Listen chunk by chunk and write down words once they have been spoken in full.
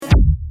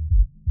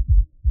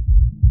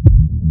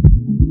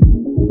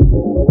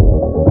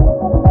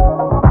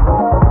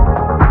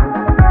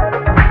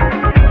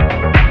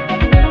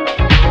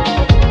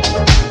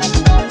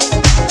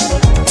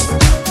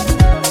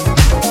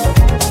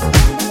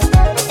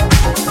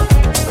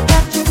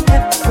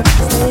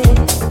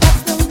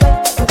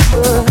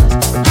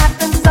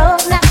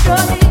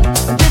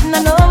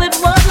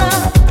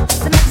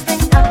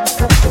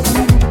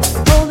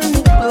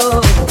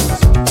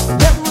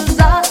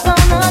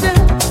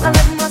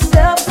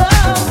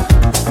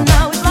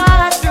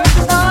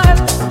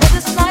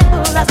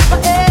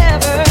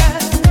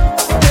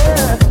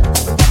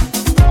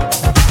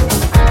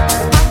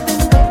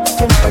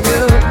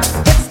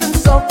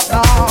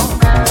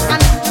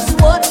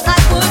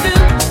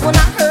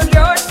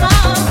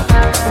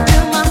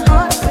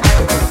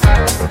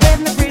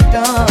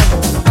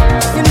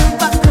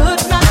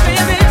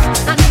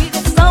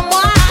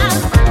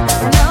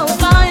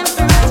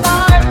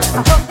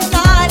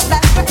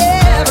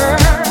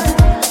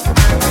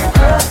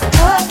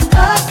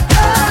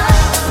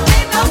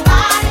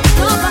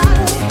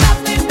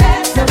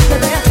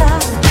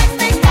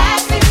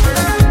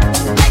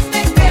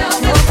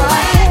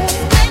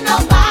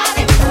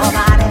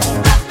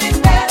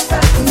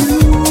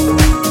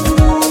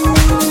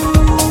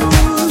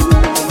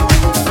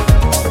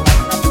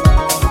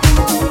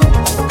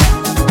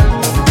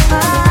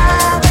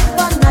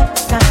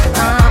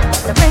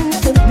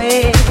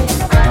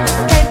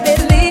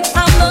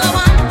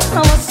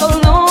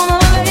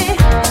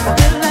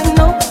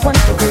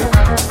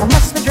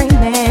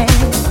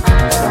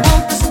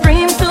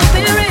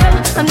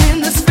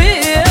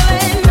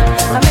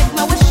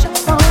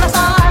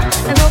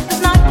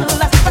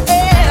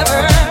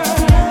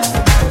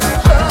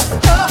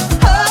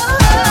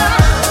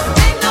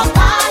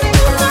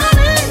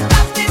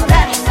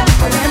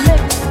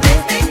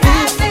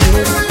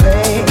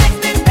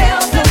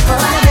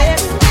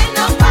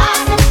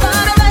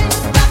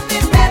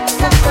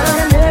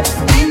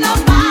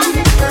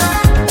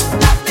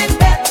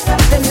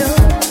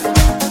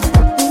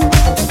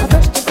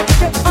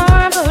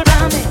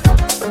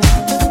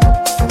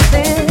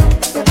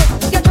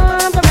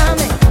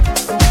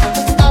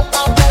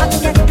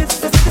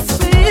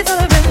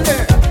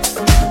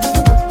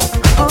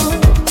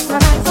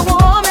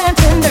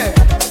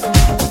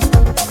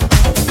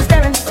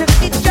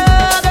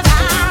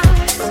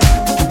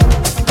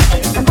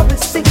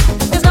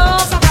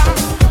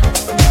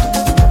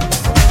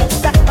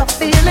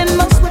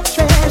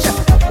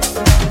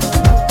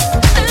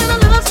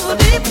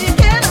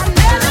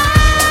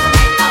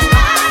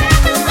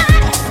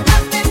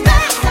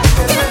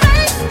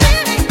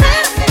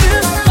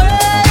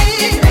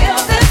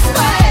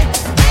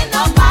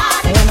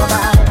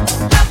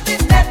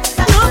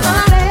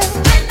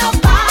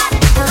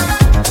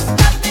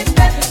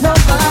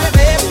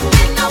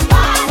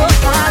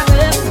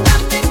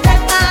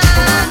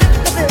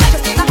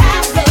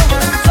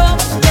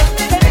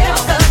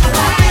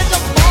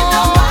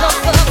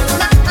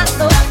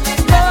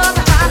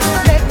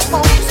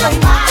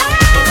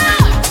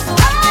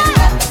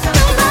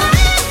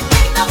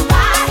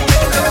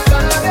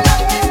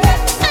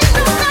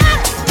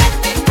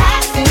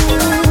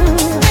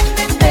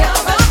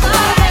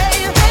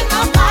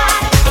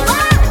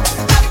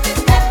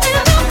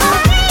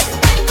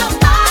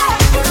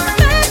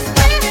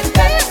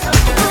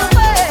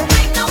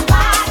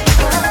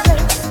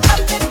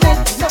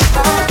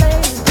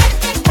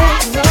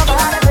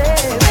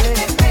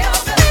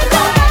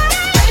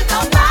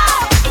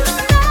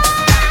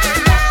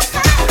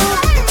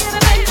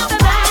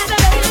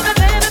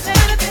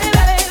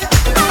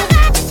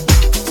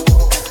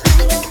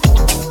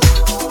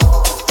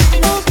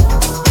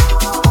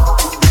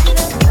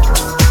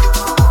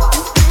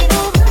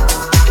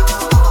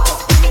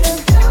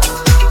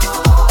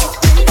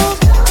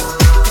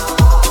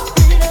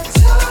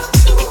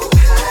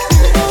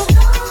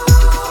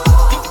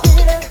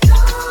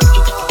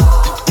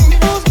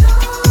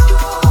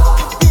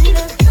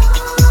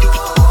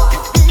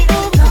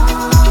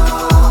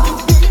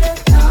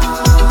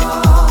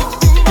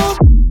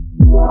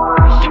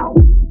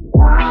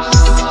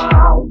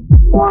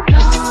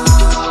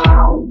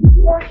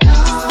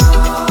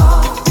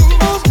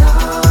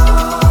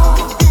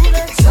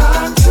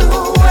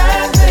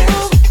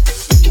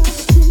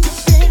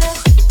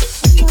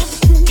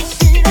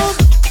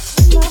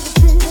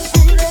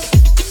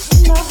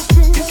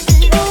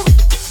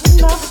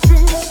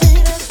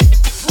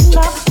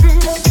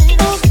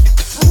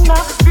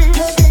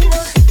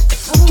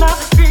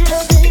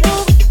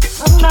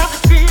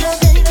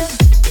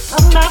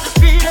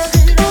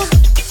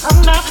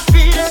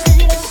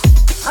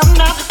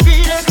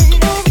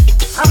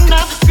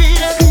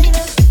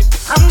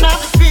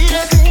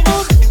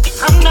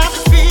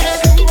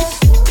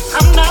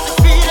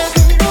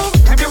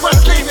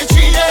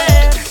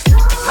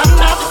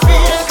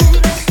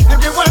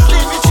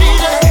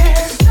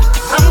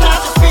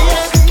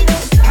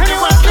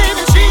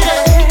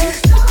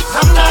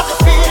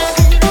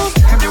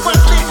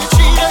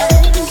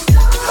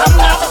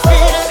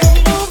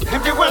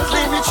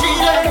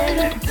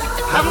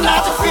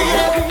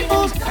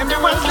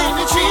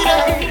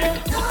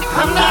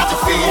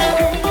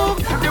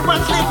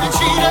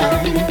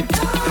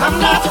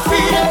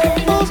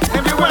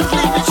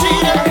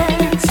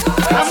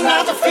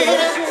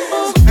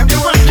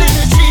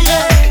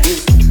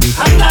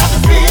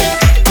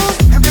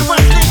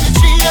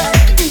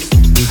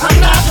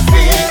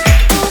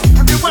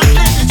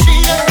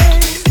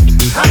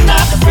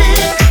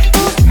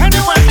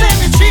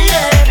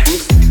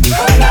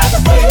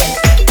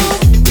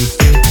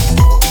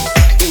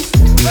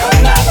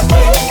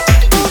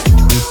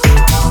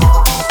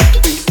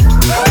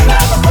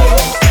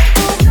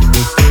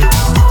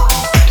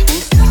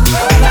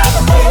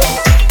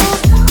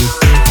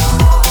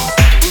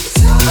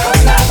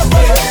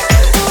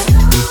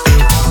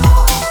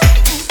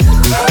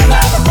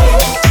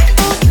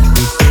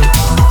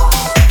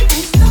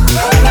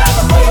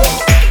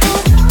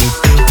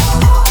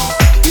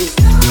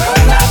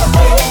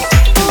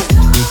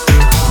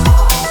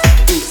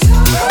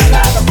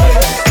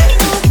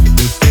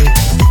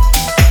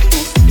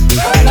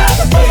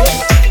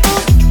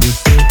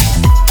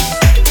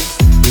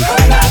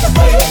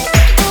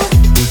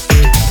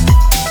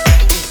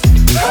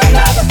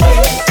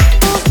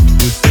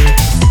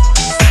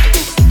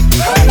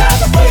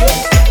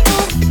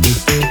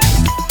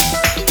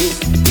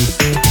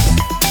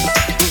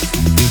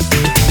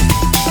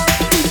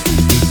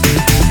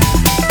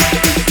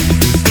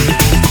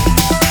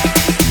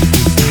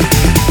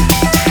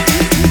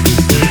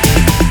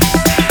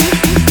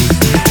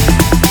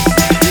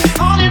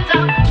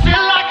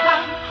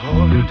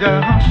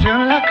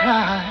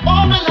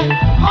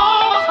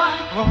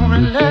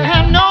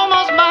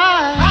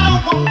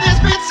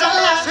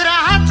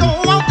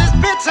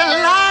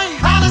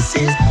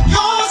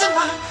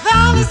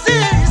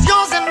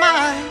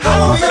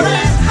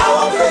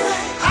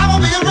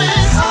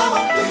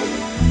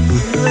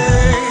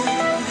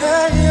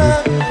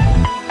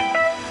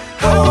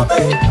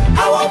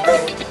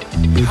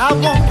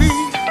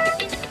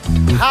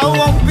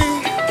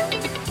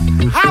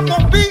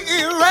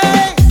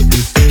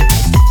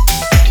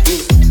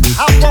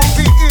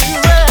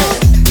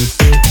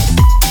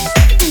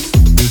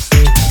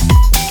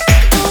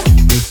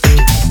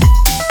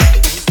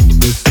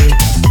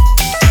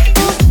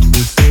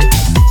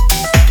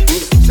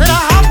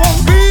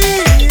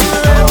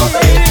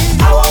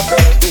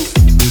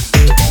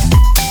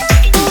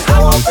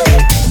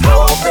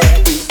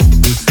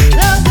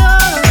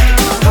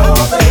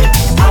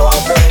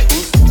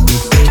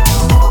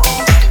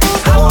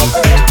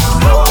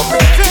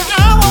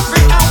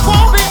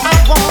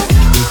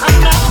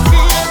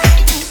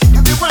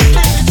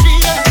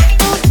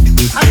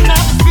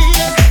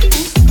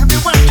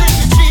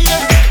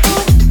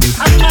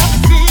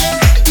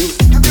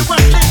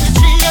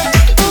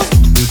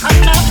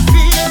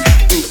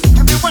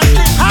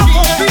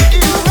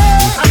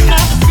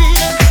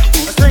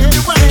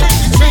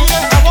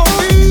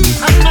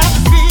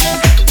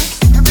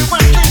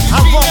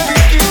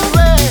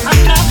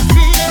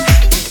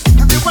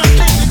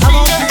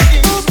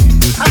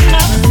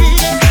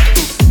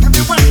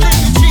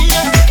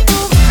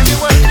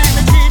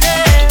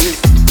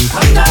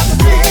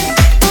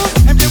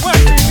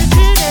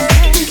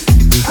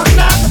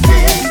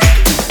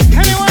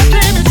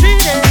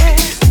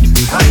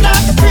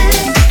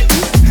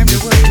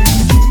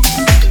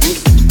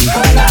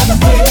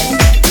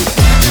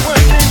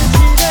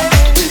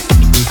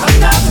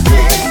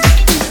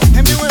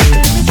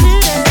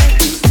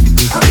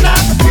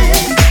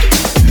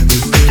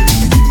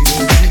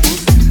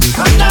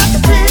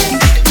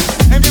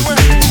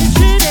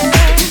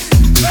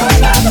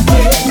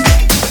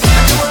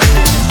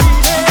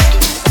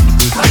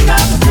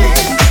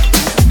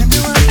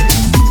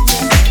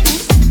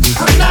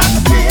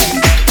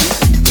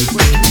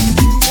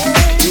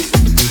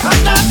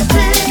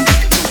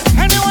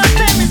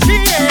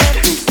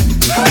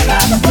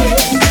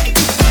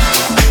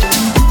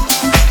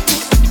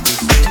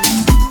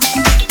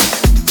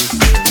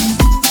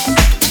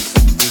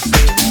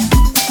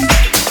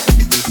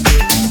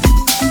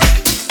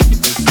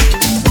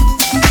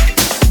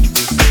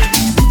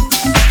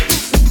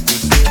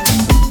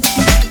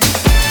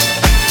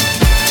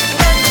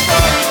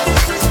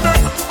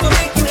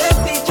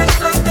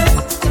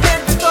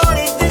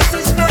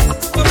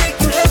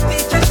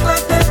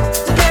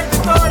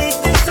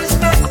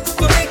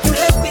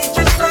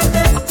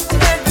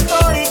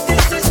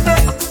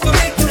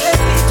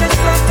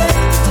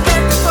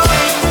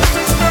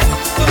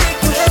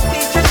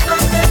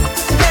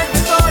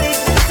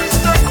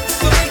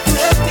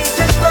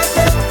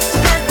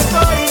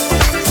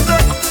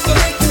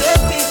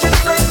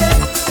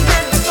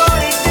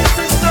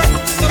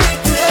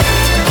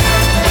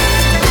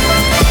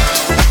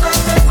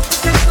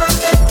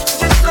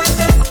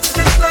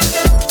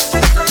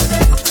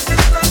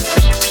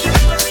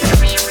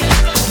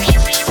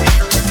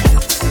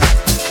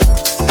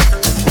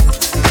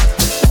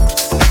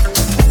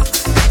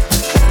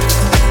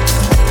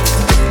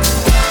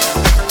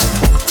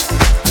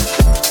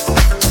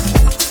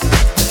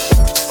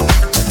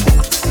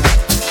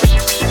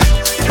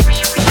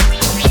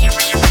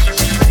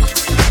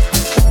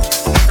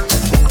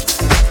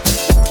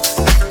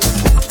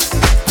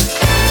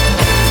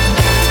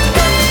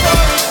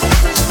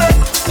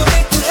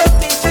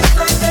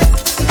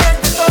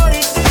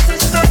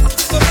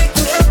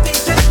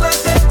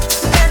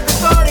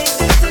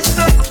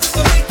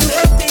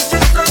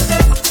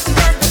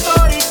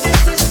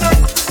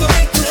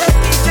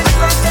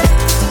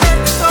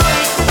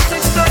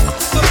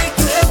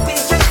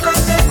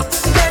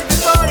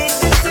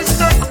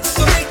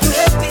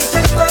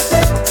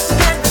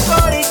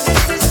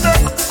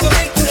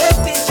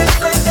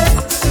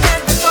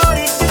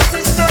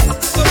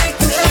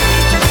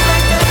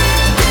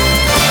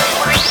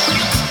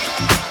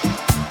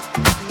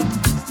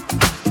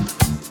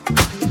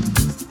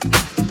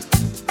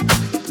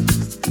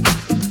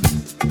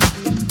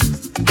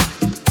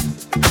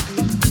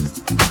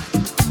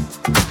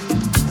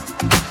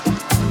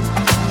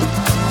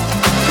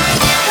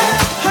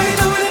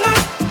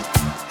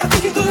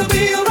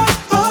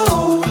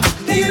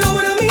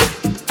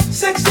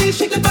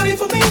body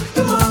for me.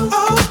 Come on,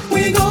 oh, we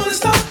ain't gonna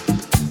stop.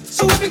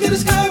 So if we get the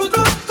sky will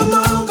grow. Come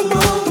on, come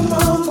on, come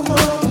on, come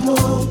on, come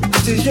on.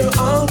 This is your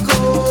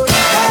encore.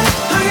 Hey,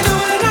 how you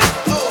doing tonight?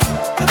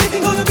 Oh, I think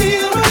you're gonna be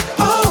alright.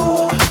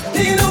 Oh, do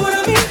you know what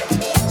I mean?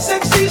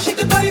 Sexy, shake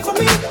the body for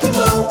me. Come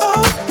on,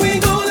 oh, we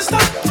ain't gonna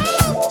stop.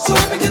 So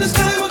if we get the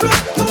sky will grow.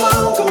 Come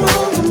on, come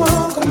on, come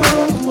on, come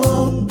on, come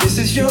on. This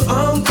is your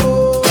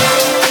encore.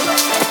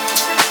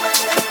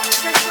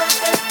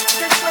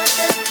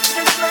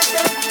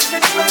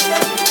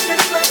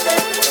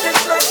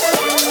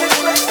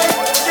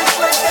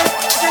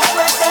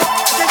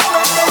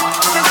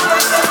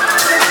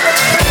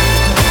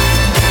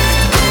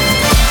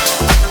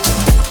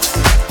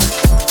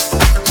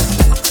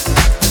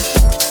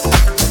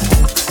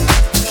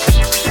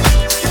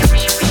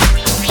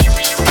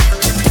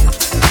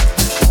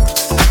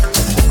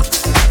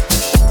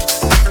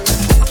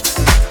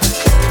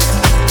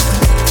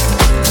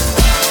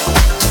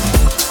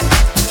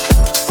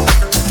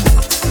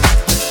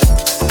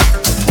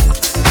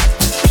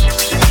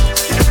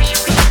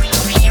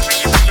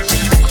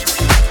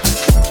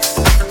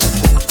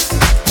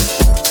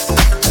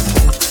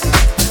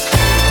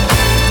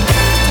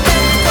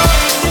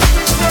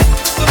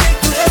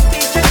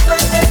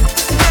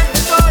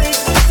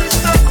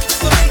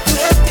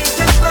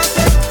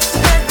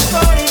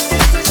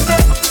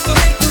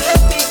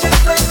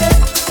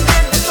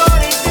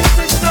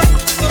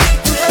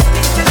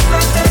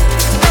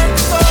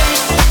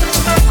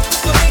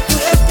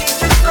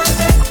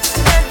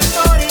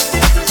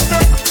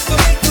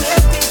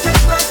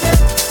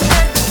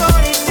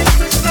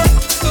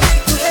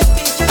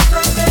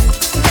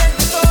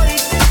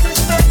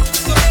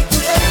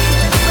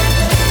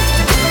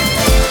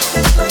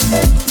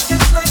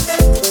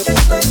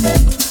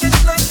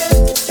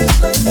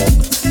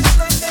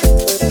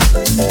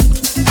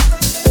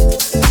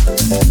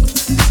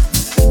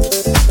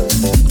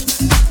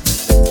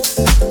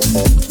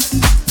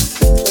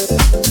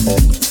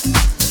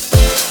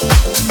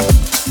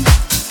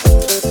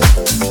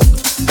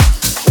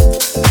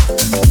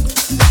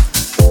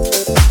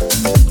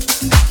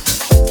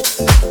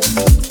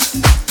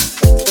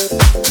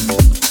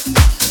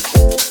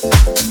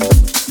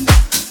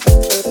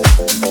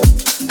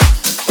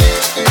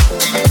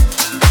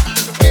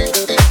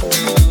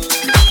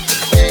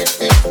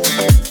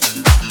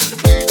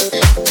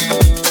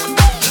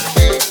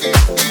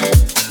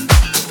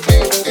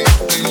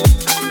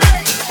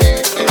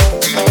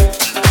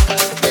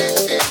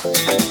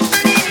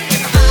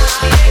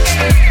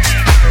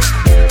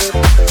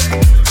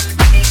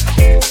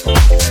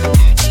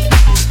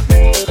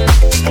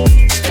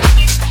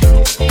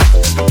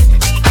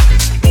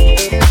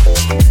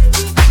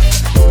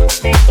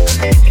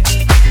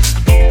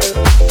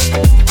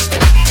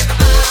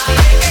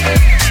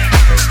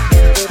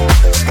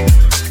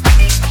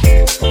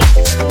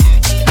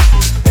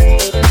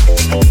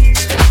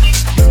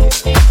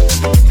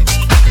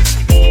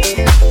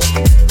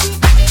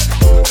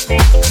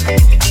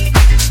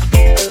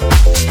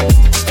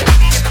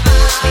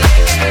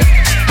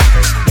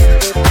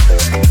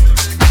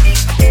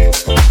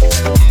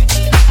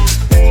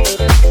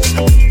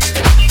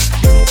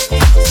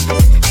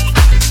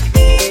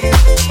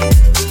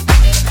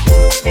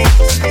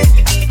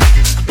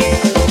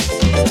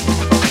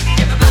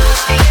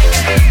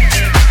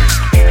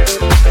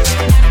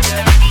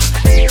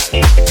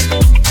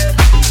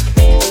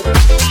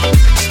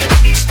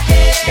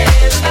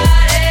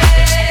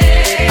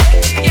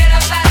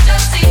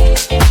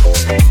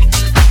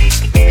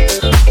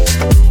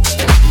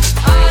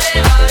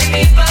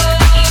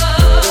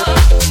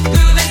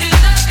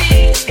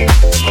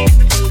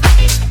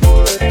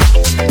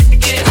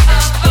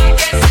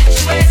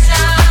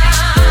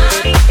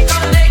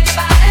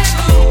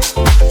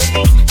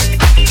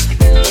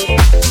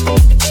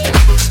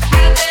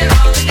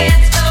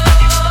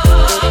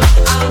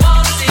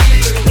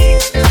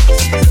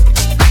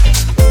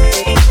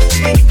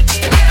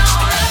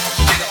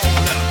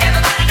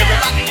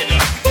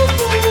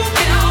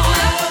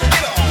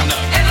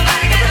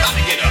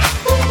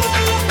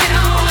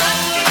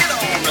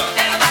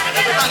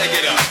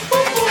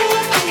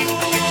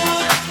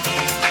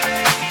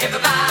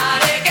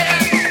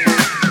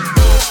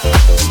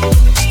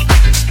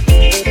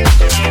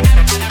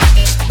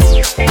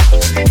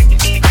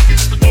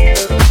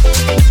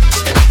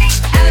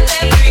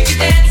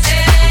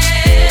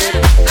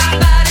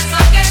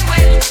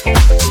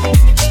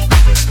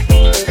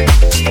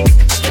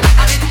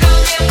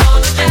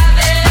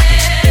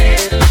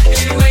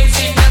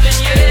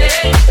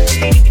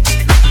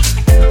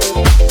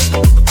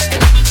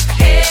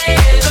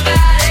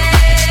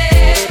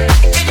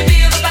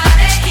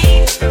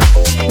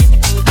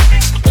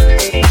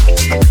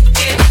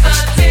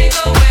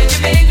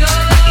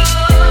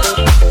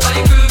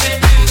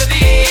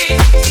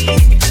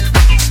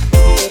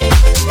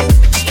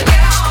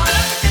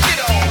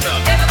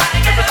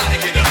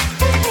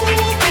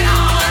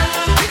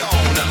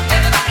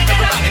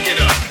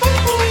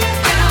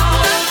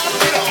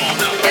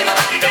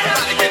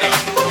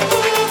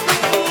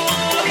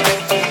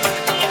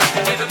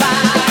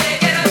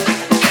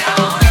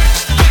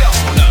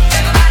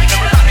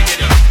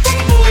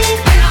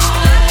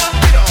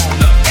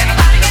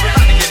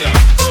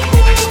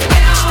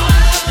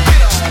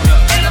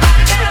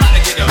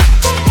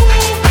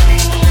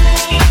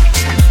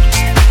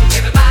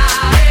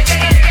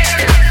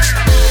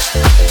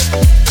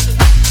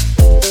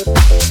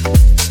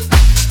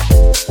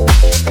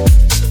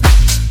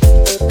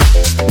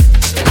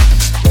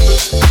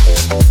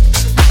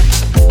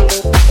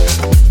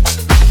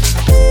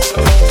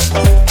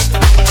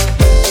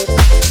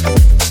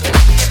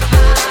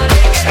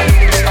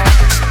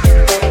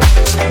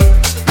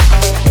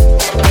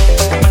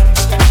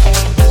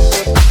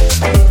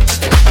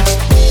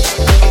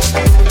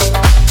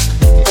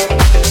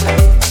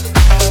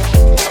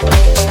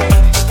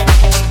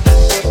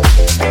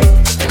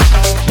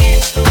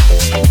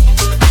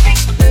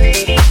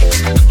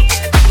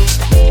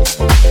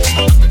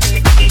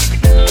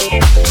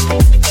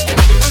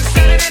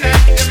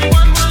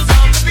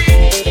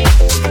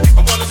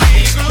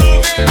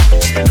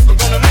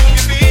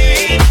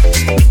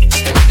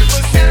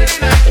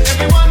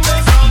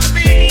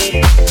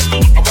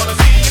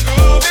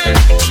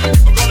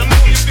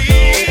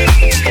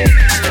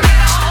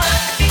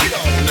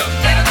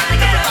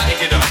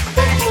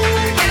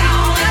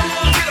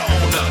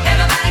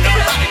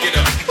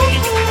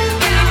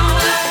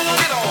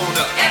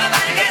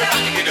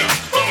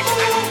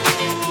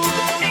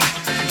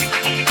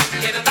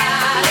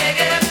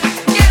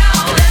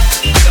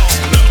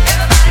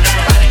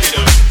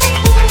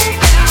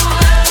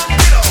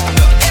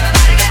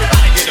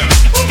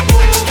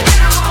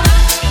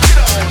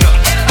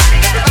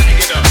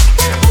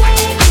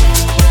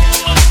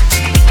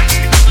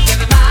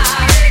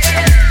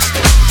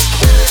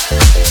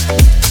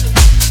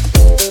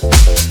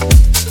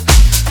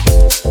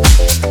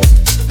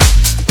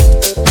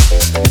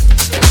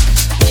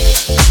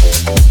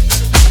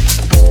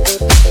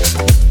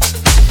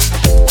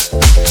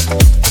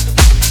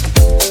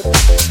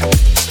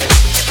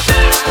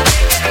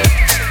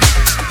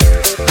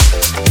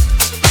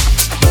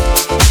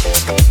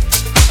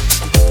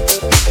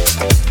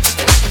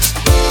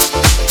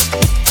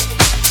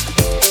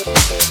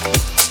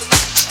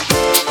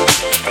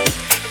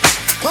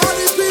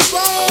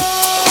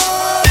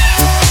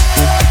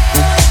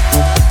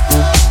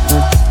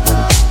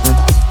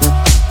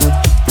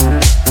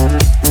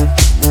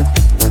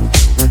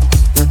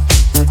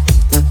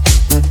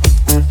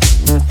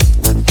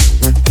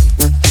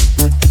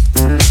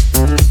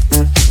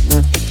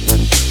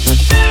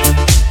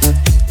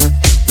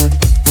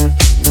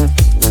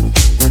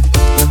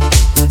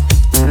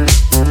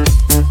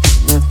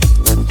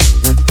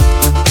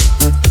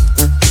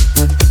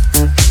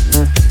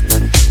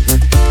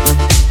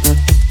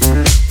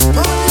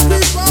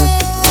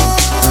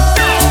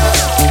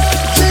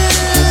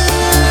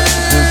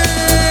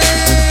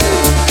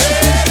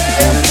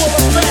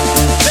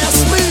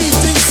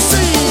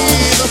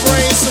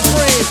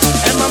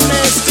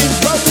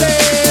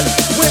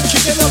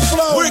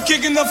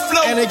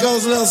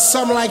 goes a little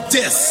something like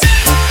this.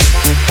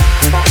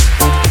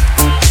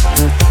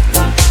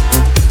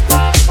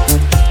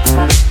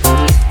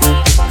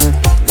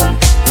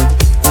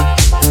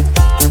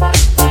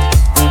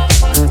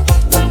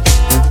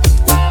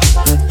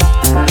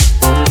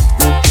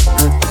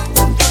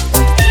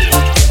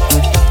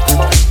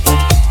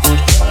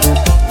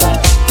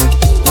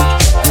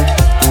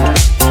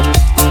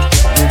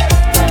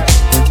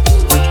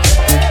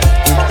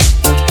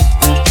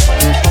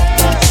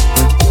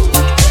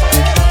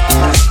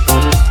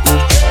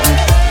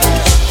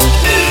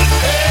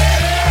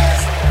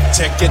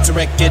 Get to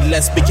record,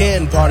 let's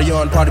begin. Party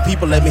on, party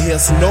people, let me hear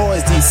some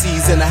noise.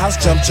 DC's in the house,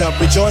 jump, jump,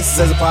 rejoices.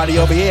 There's a party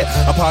over here,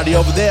 a party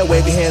over there.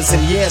 Wave your hands in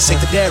the air,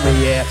 shake the dairy,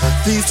 yeah.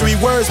 These three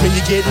words mean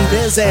you're getting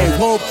busy.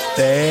 Whoop,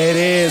 there it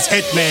is,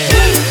 Hitman.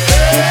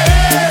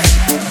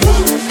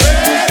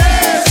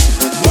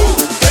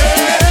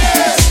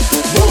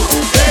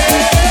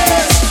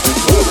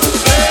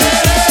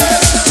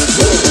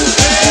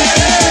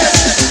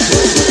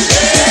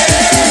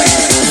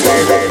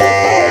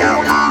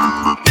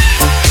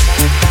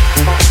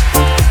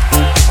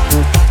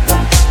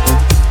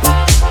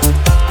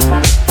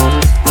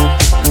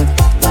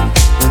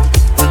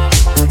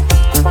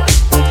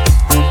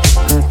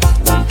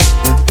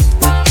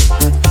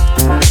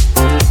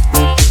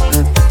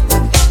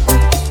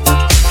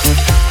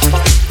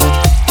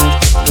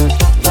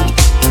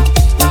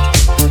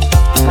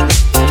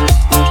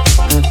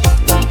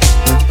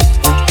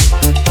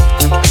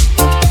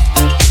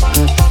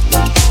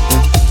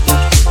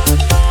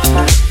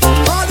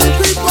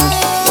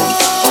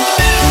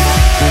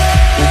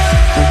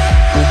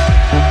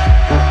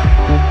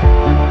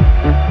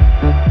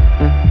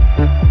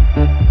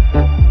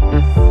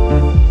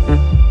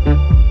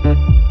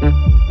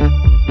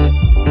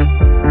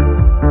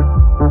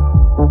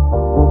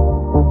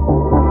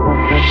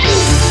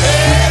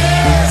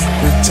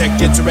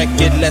 Get to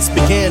record, let's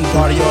begin.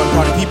 Party on,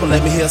 party people,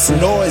 let me hear some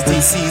noise.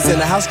 DC's in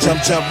the house,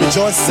 jump, jump,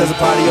 rejoices. There's a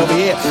party over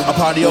here, a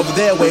party over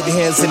there. Wave your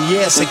hands in the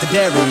air, shake the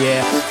dairy,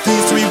 yeah.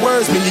 These three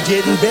words mean you're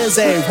getting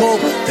busy.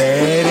 Whoop,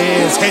 there it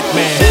is,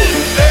 Hitman.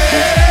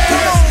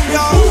 Come on,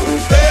 y'all.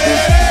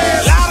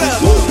 Louder.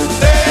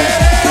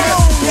 Come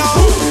on,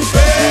 y'all.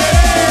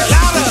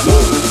 Louder.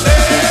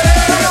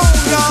 Come on,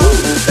 y'all.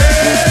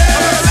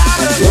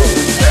 Louder.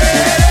 Come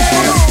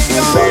on,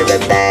 y'all.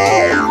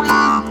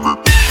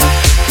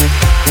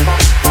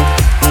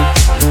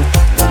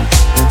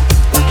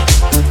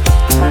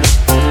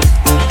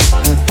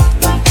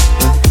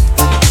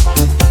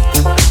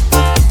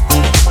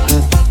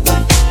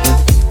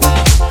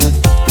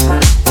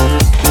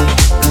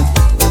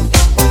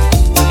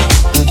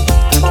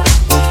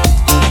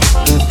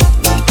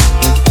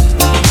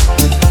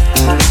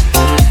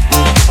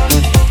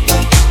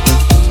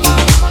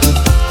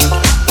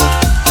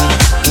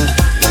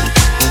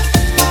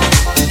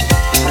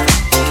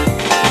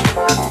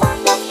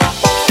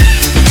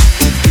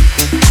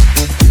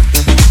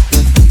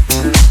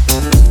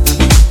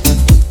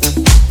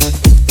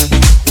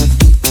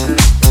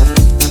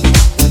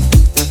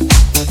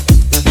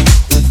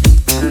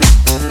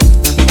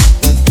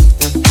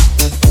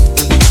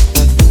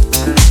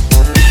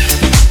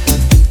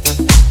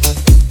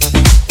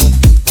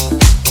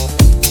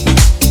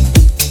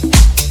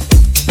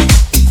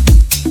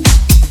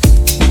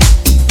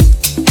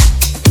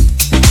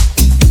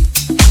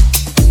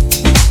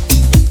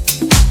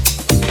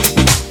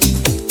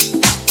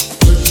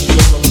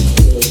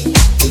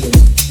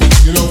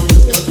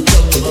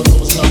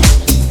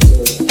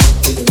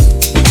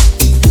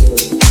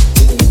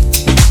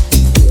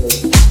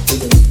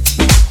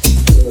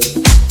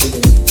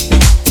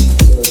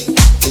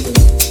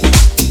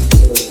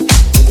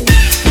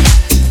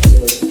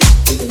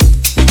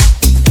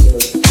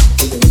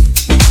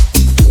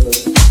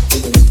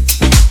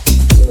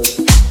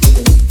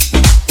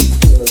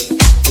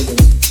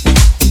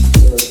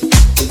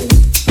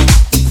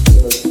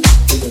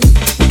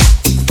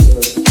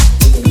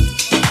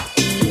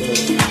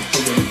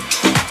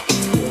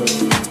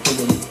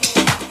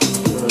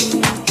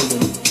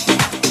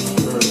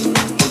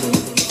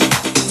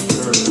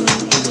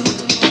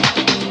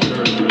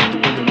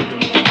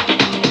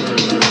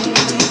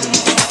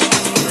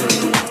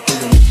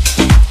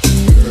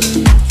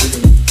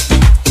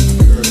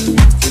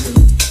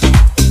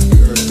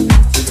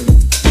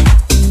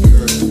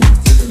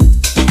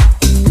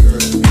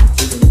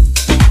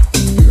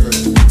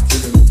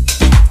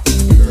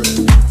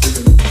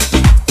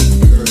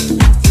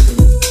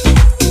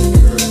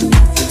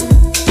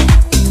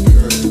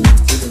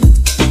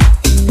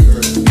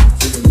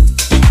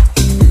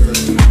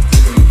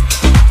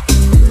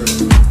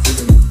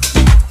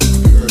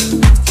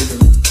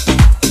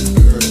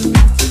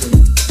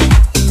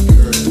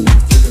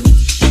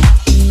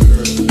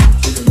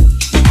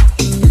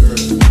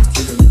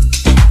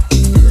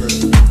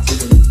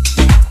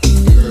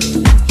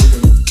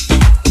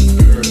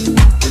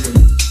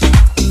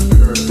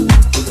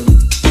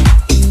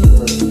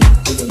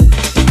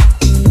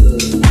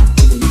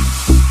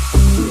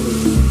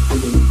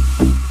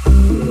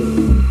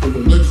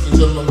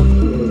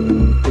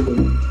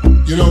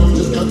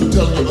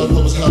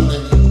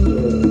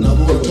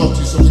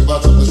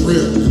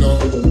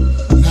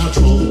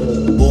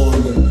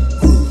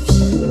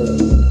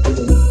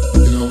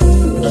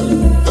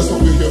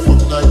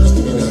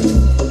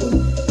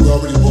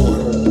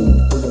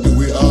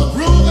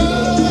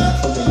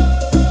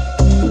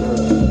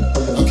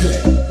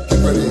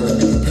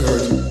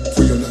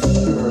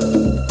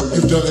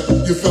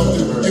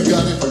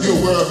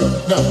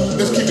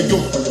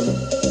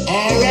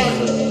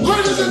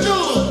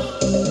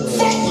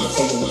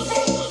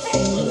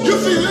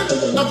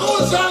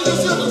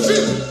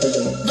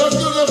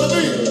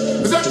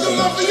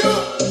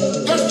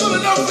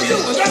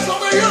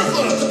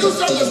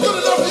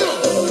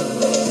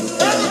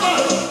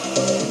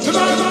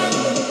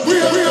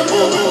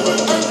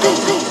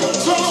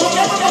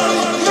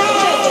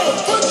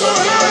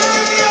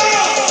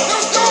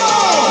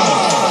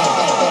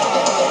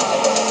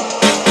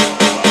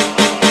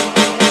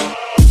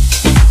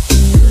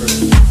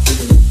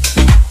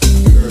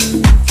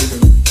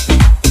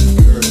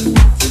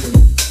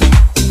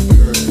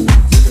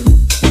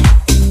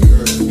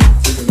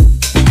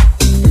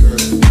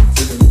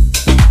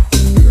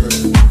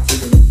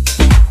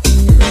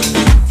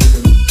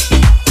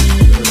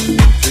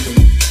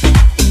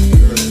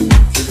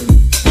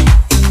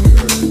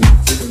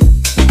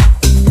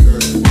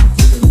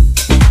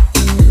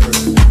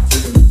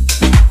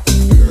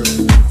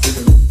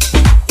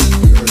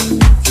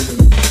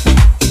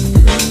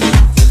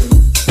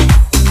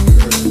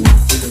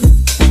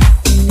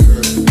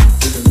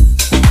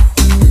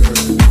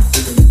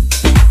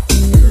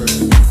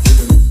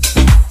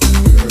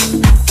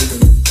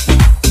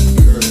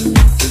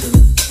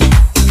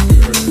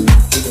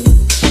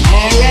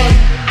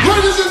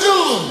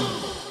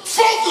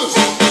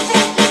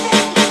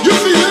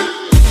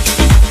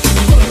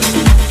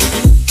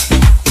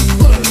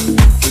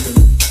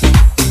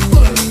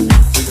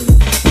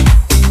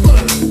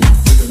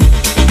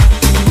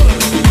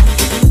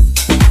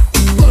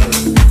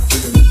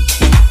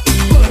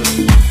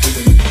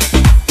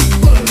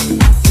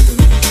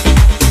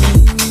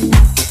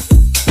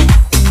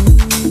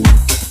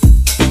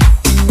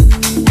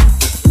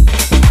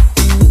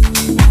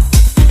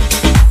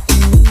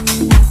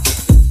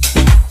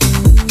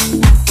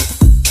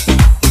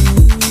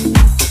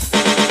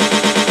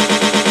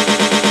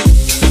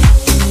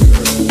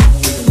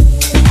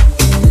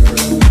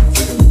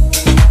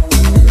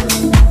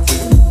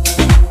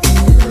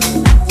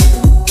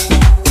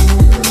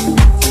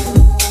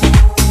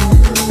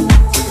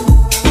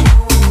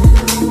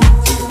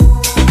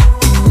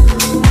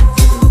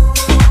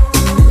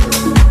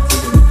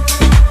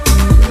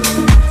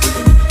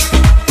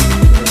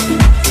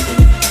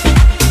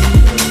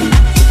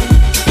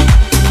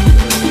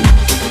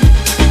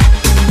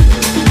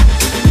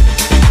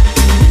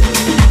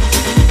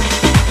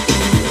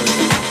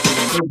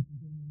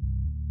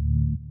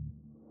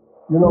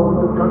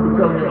 know, got to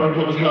tell you about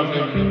what was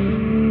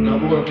happening.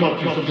 Now we're going to talk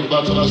to you something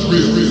about that's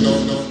real, you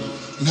know,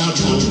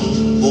 natural,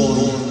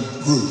 born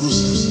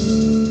grooves.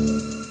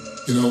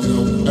 You know,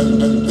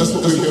 and that's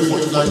what we're here for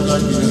tonight.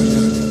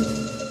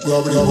 We're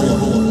already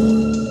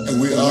born, and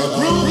we are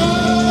grooving.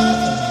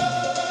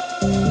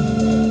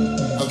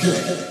 Okay,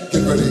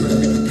 get ready and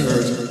be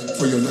prepared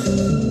for your night.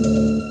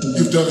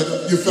 You've done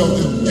it, you felt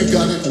it, you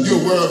got it,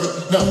 you're aware of it.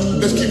 Now,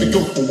 let's keep it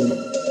going.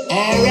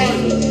 All right,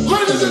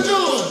 ladies and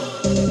gentlemen,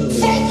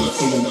 focus.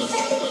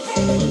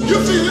 You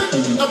feel it?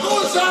 Now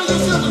go inside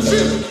yourself and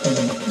feel it.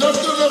 That's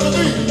good enough for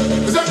me.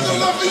 Is that good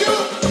enough for you?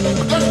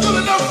 That's good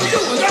enough for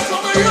you, and that's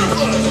what we're here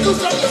for. To do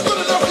something that's good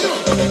enough for you.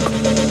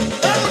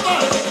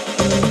 Everybody,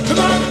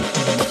 tonight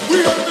we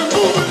have been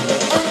moving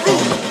and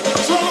grooving.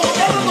 So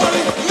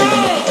everybody,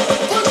 now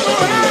put your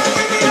hands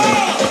in the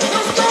air.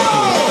 Let's go!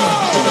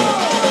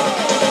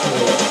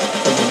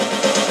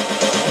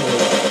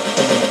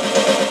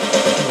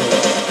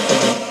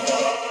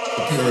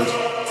 Prepared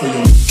for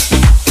your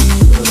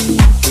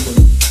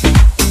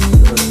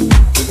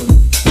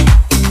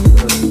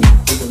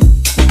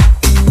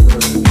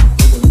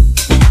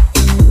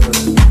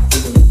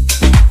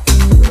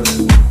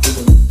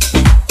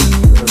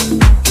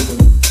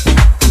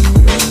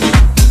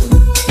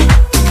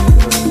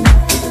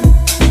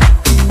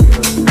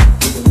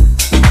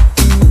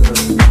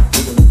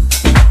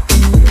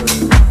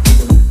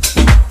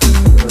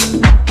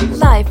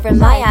from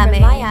Miami.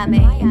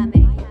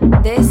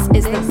 This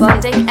is the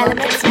Bonding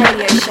Elements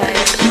Radio Show.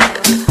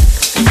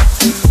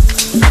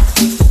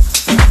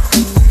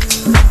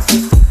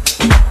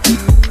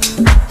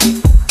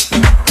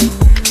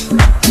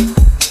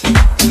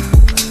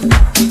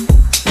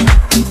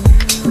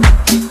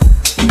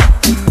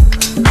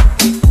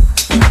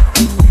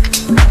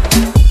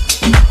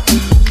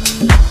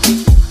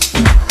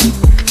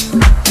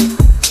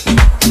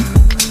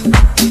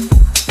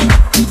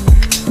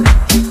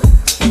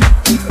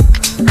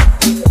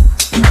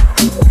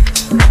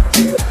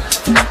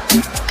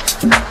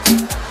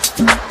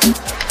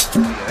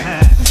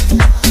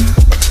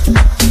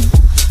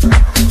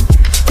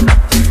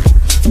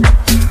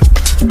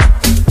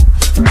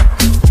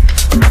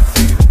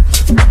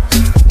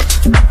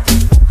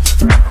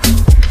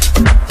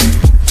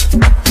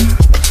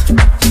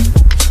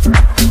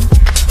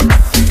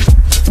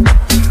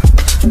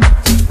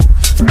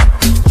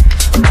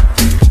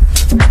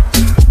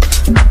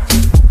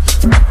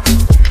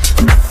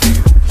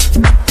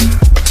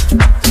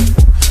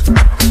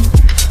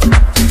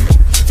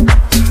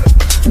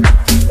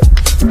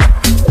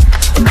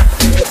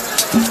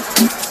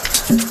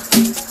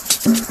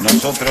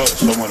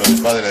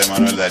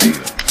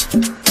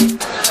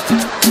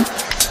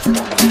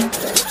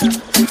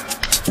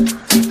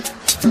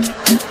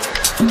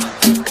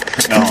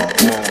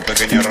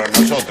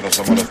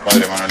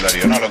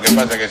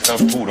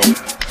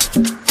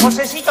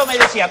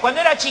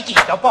 Cuando era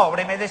chiquito,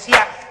 pobre, me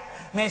decía,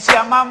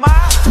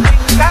 mamá, me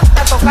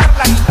encanta tocar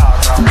la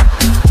guitarra.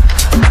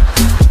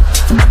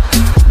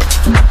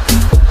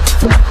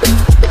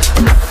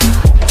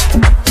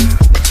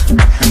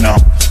 No.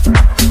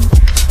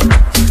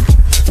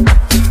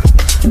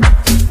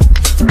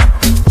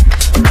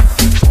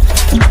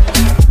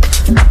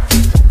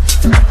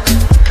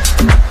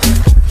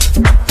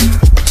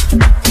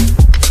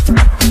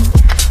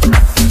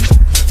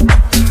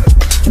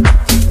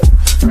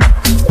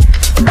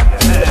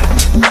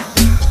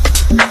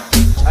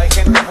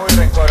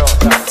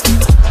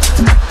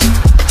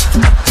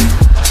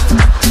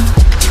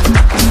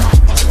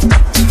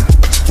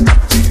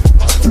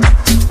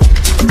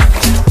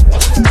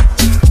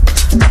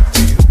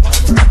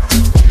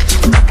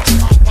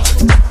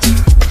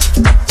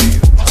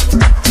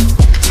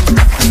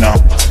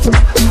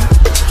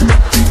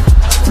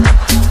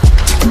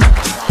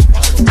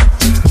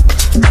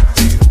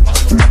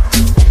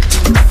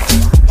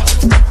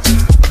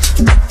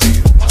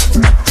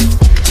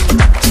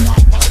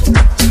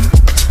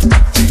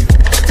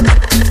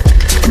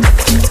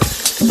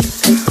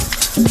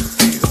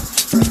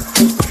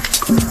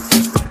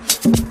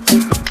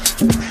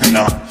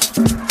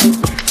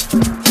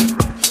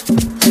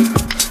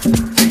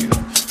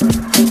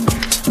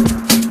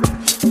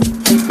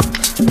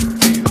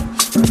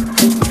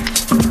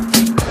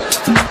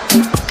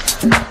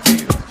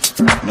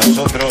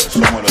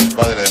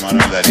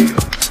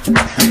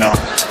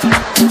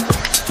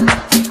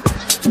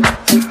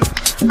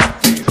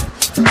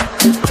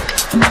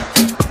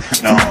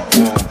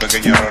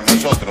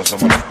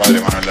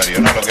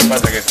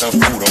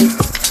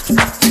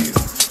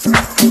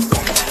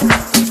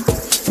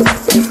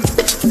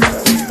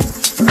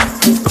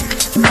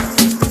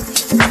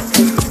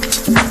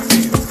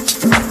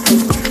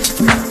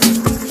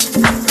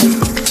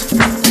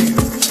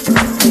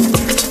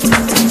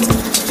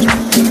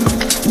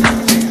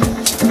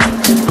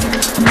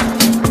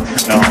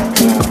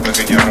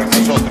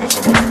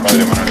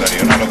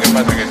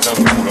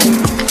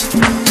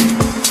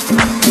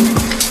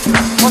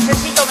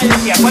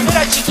 Cuando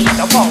era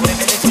chiquito, pobre,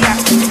 me decía,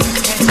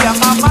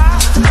 mamá,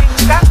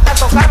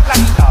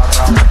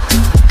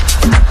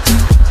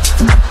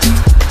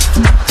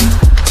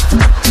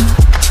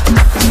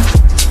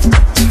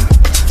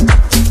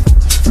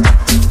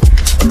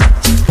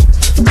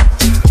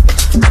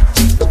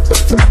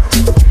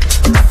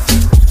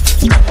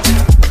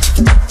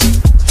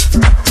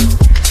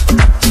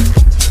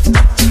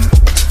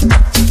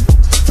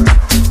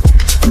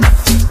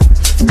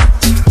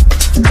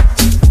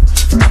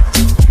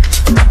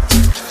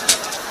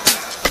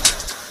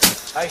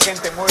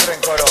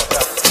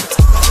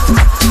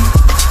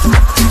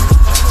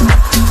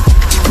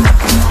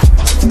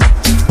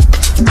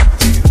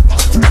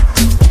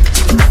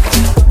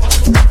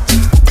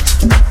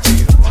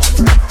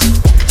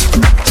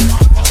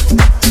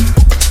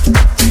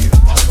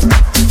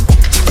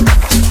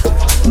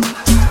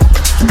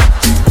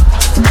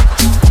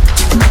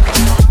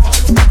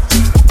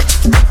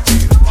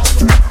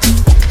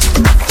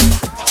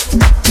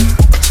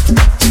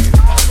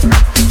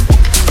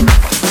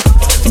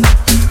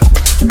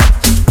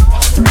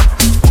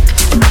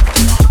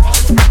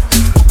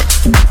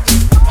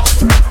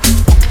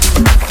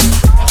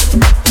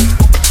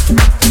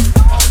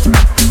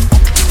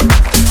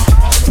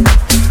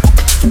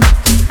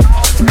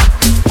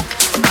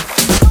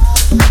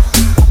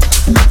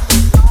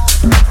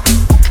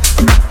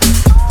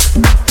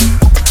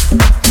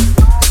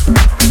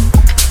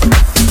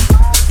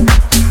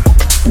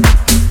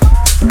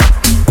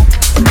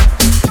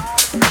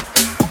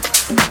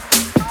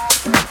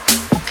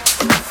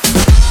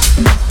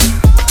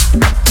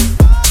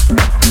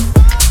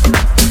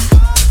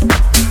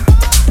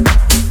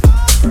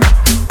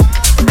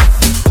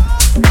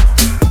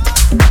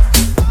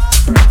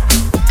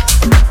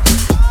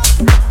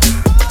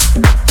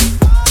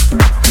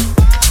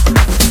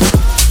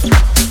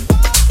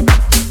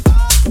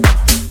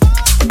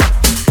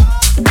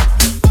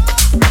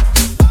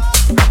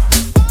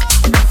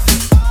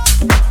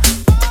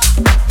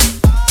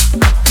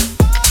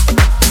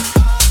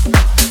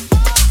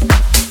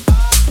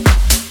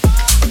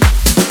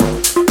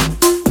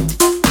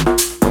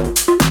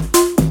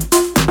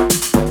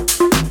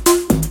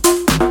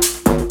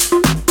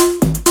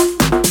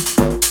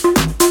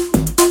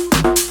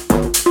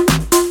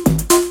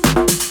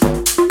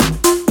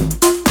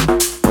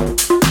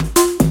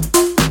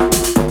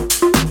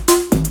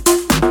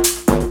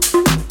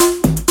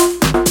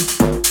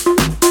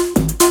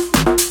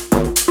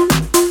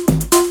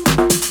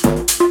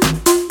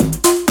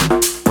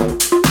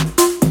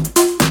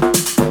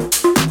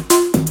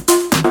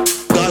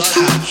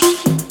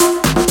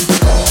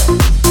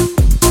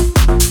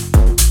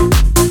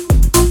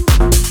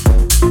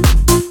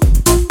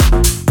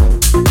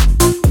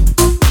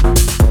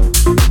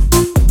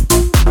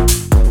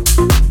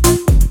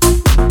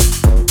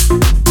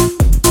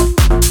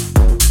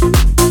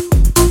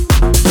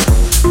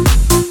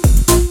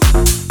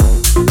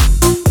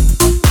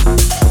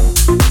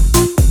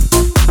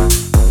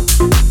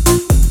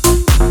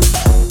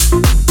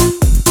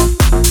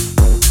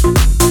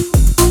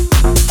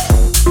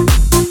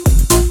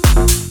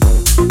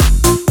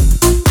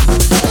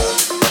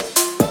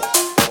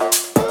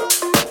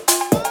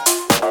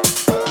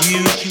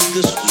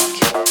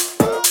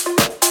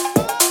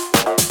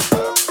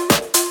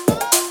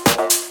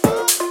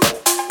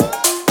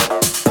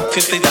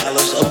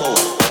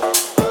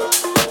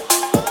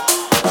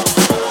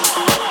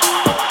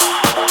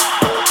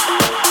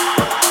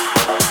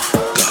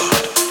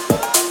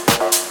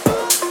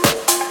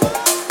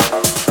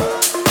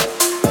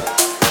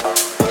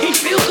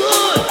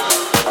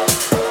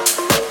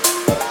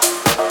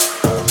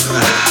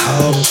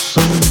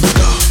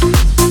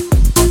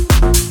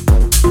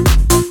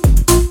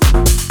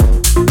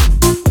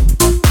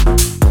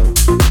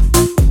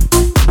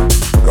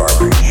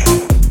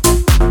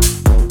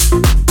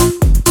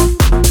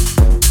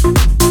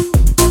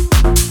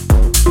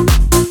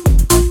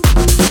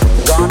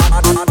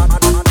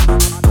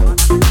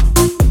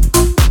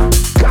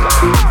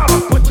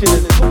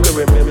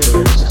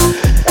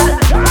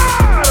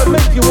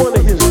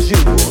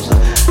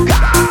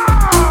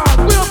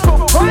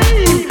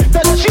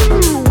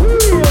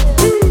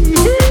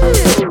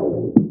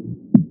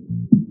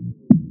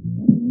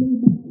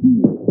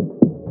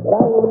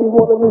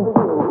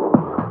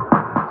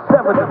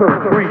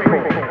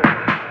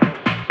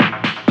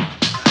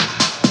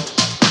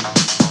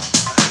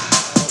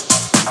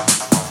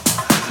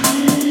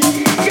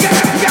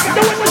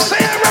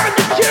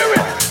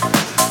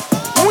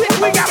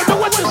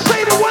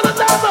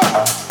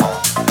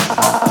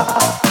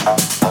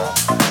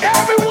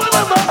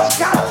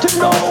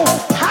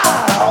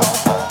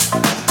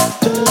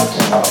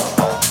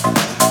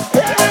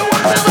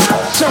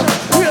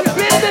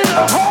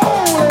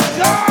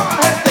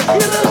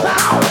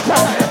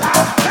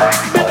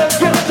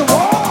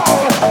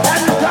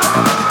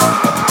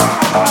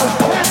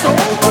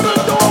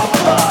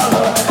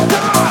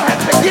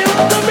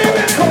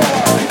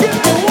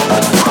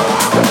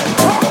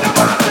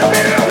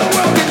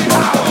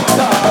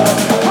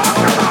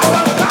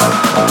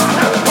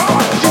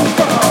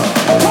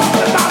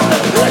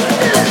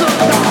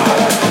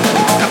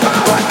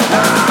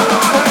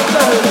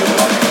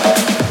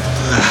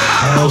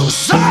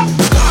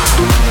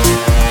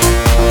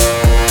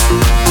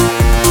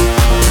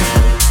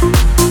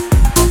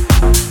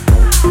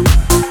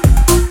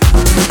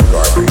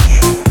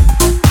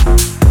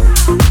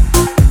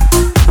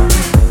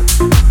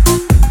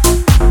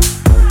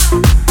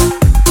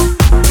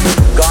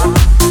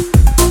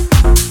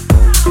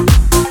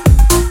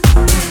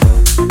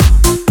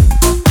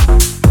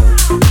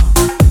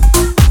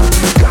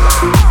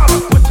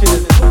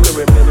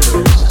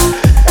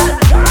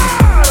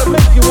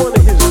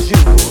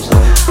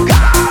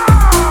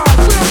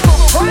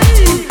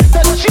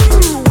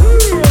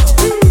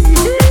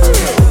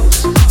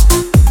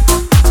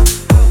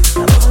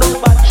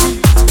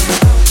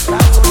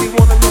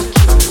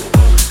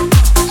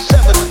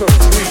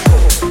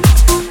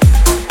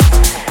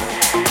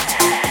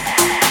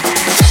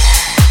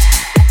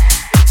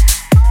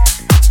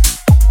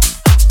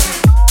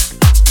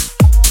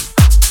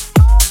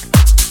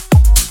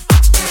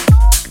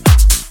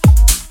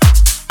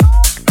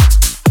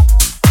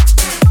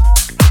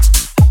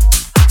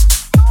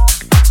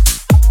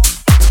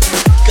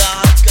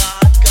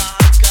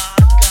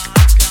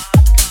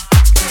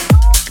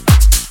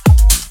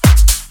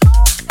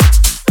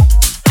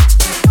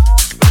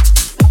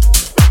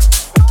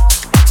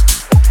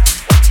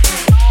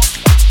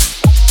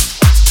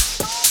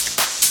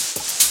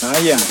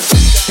 Vaya.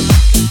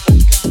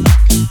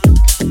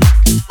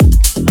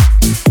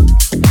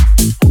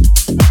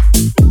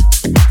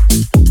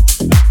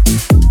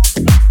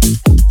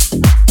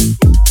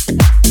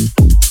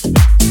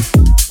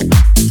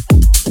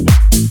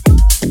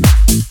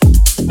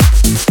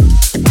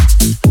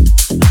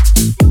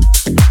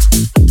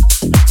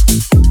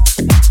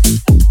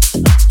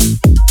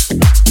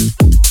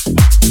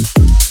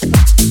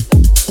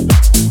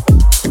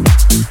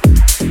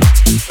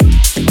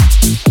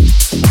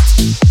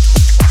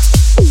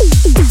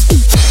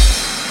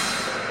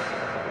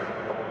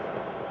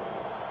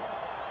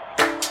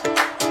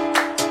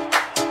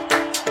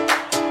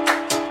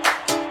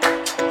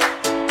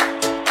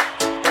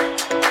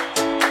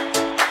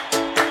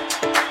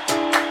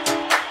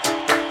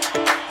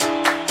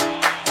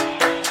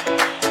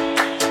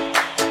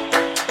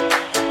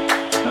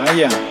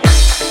 Vaya.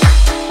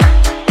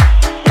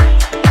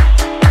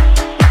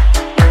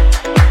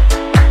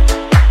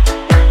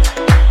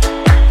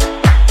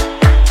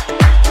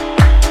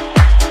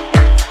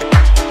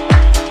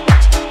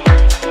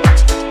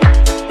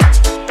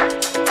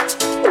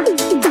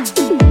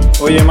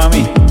 Oye,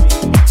 mami.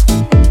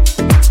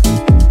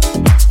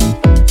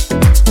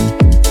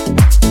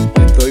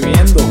 Te estoy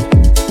viendo.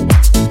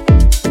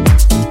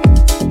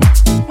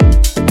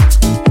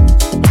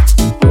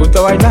 ¿Te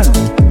gusta bailar?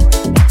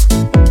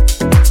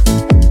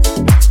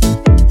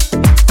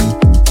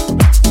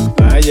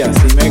 Vaya,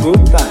 sí me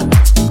gusta.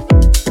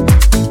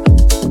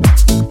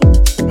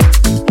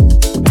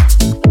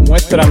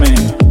 Muéstrame.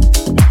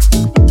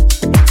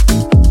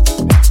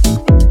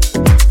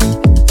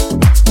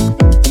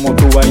 Cómo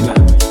tú bailas.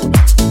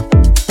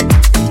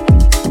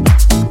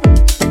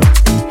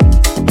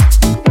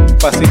 Un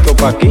pasito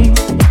pa' aquí.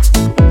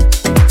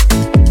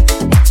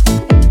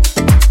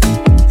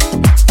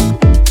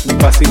 Un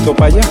pasito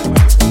pa' allá.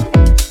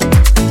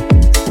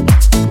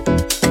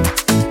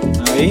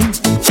 Ahí.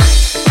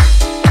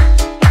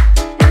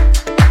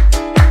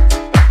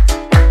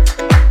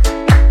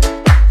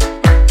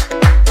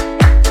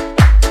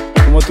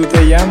 ¿Cómo tú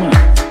te llamas?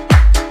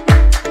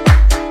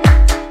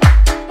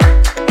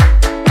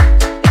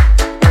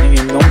 En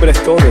el nombre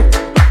es todo.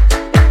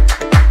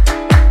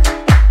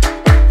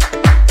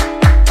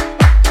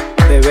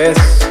 Te ves,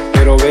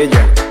 pero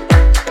bella.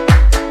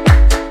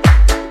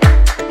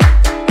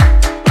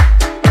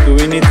 ¿Tú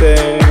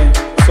viniste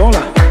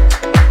sola?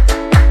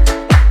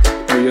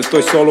 Pero yo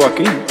estoy solo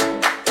aquí.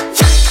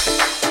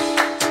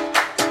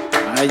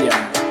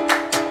 Vaya.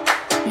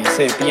 Y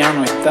ese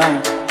piano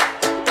está.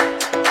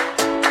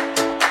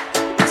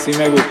 Así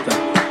me gusta.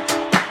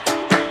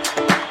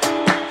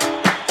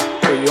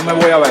 Pues yo me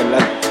voy a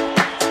bailar.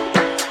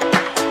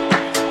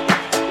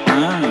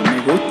 Ah, me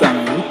gusta,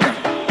 me gusta.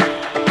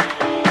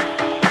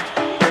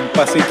 Un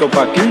pasito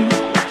pa' aquí.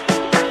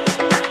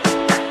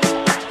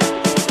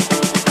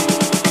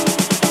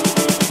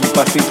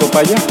 pasito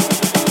para allá.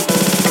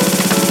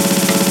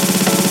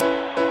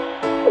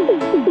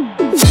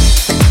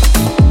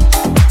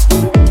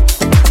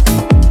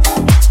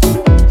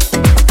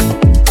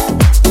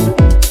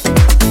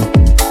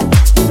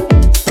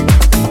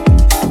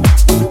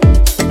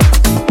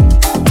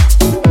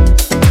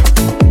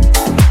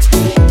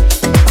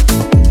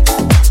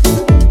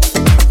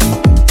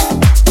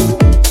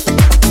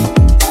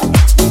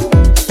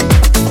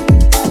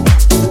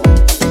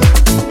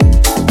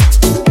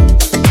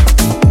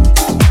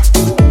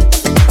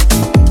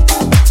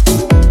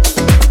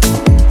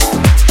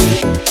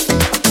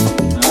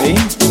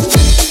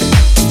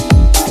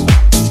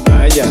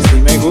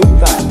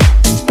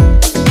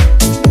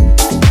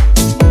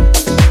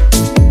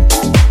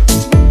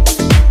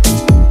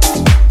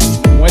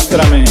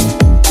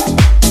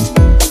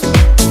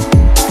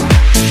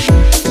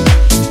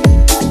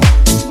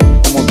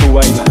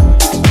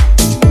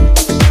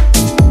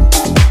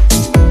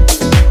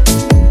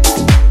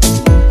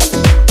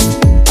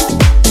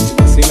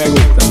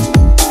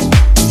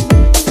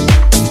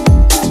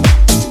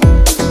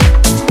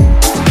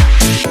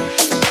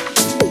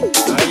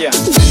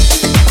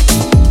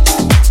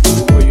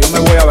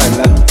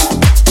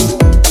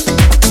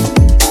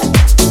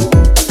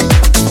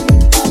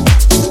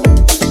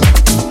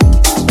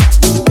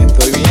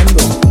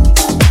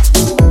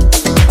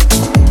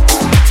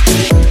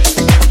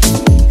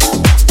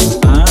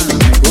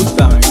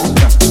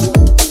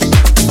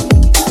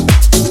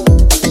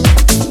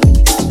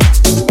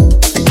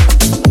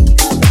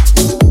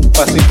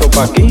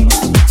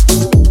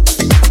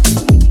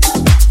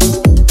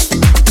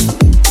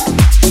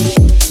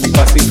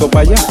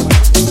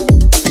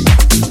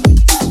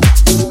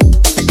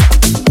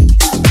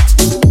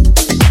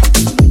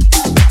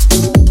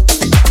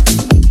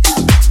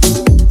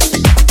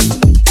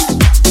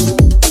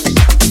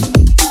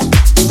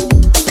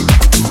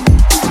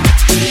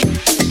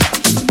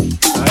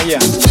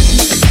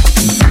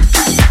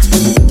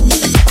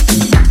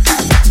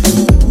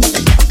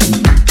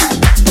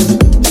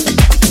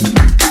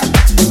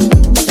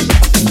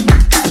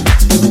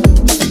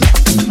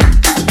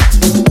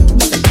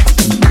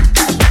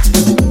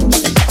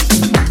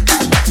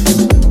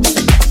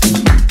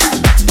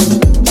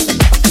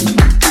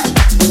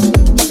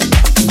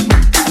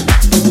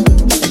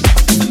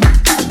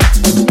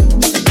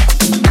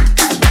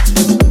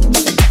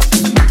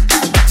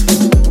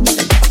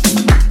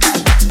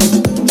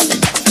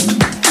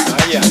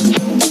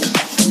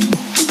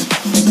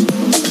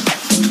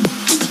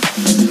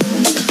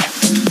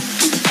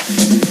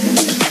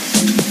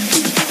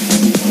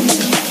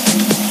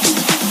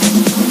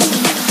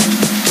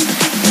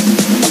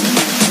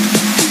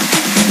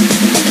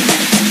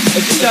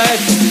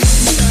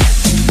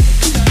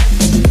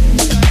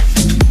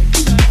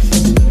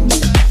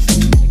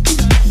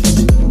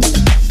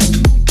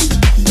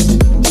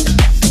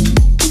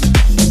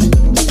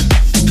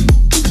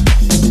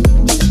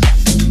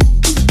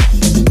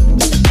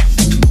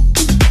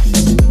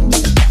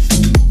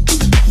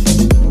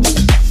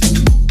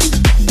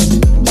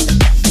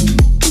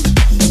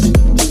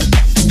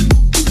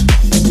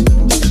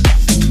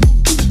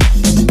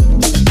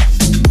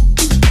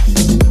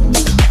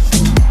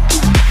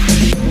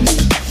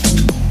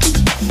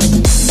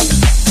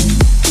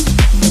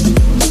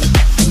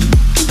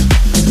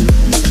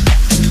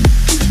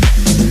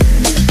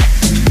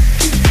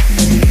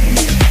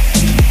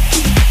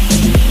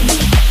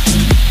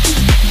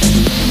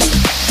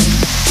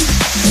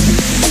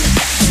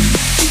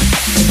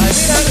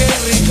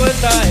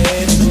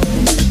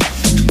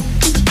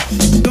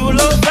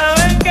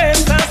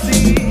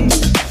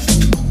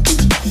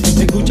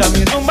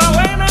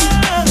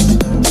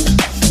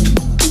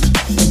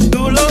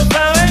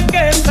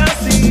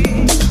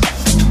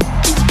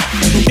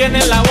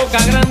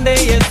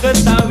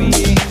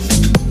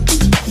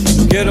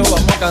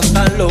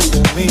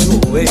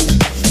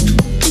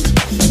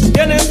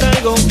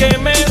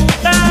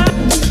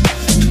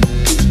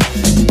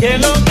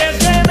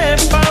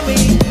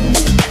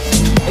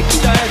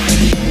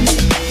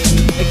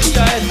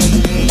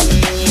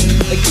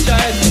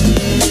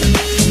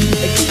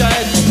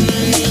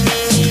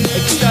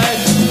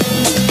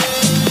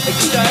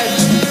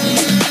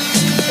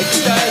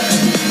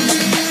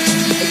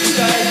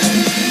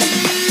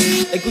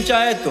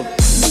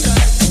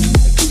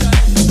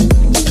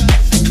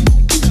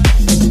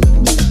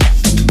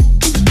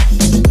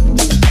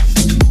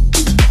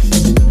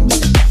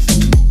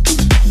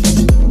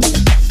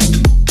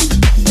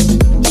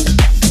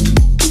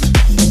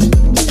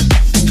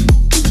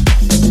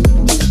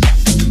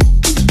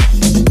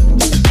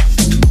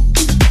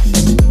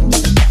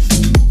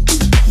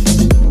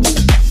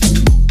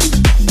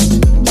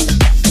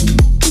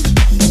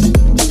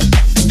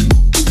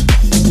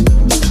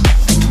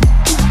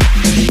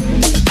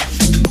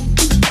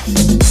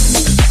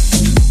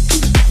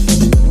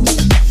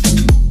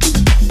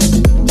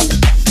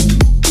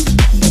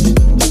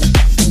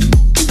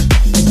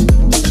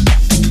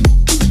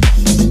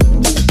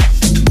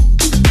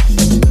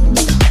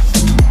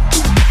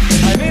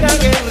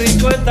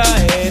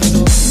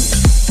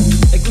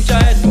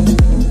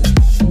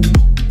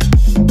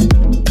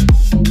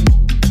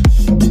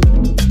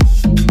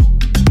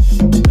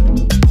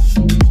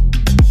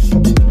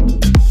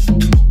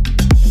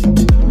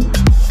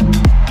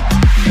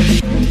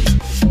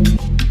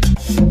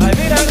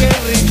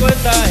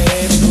 cuesta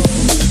esto.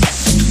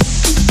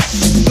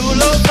 Tú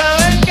lo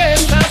sabes que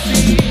es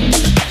así.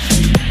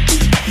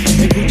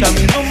 Escucha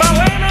mi rumba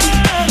buena.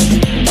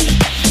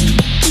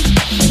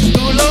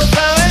 Tú lo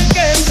sabes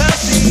que es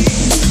así.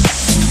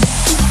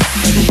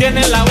 Tú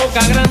tienes la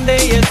boca grande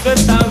y eso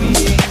está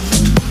bien.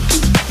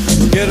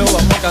 Quiero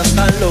vamos a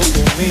cantarlo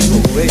conmigo,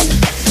 ven.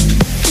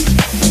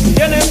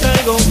 Tienes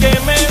algo que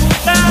me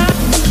gusta,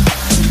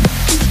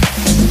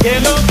 que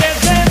lo que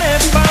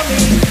tienes pa'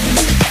 mí.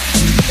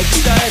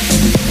 Escucha esto,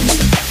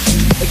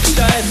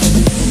 escucha esto,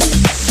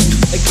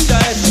 escucha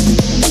esto,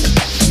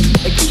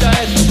 escucha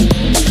esto,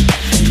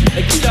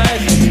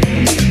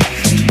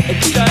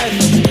 escucha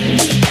esto,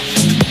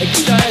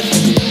 escucha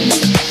esto,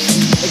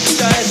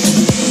 escucha esto,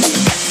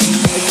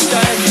 escucha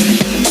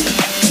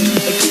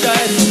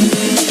esto,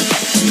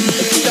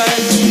 escucha esto,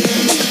 escucha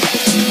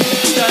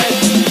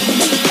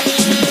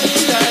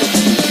esto,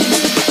 escucha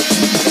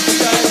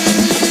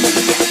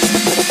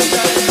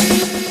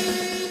esto.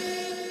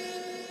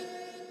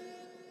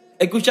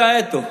 Escucha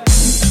esto.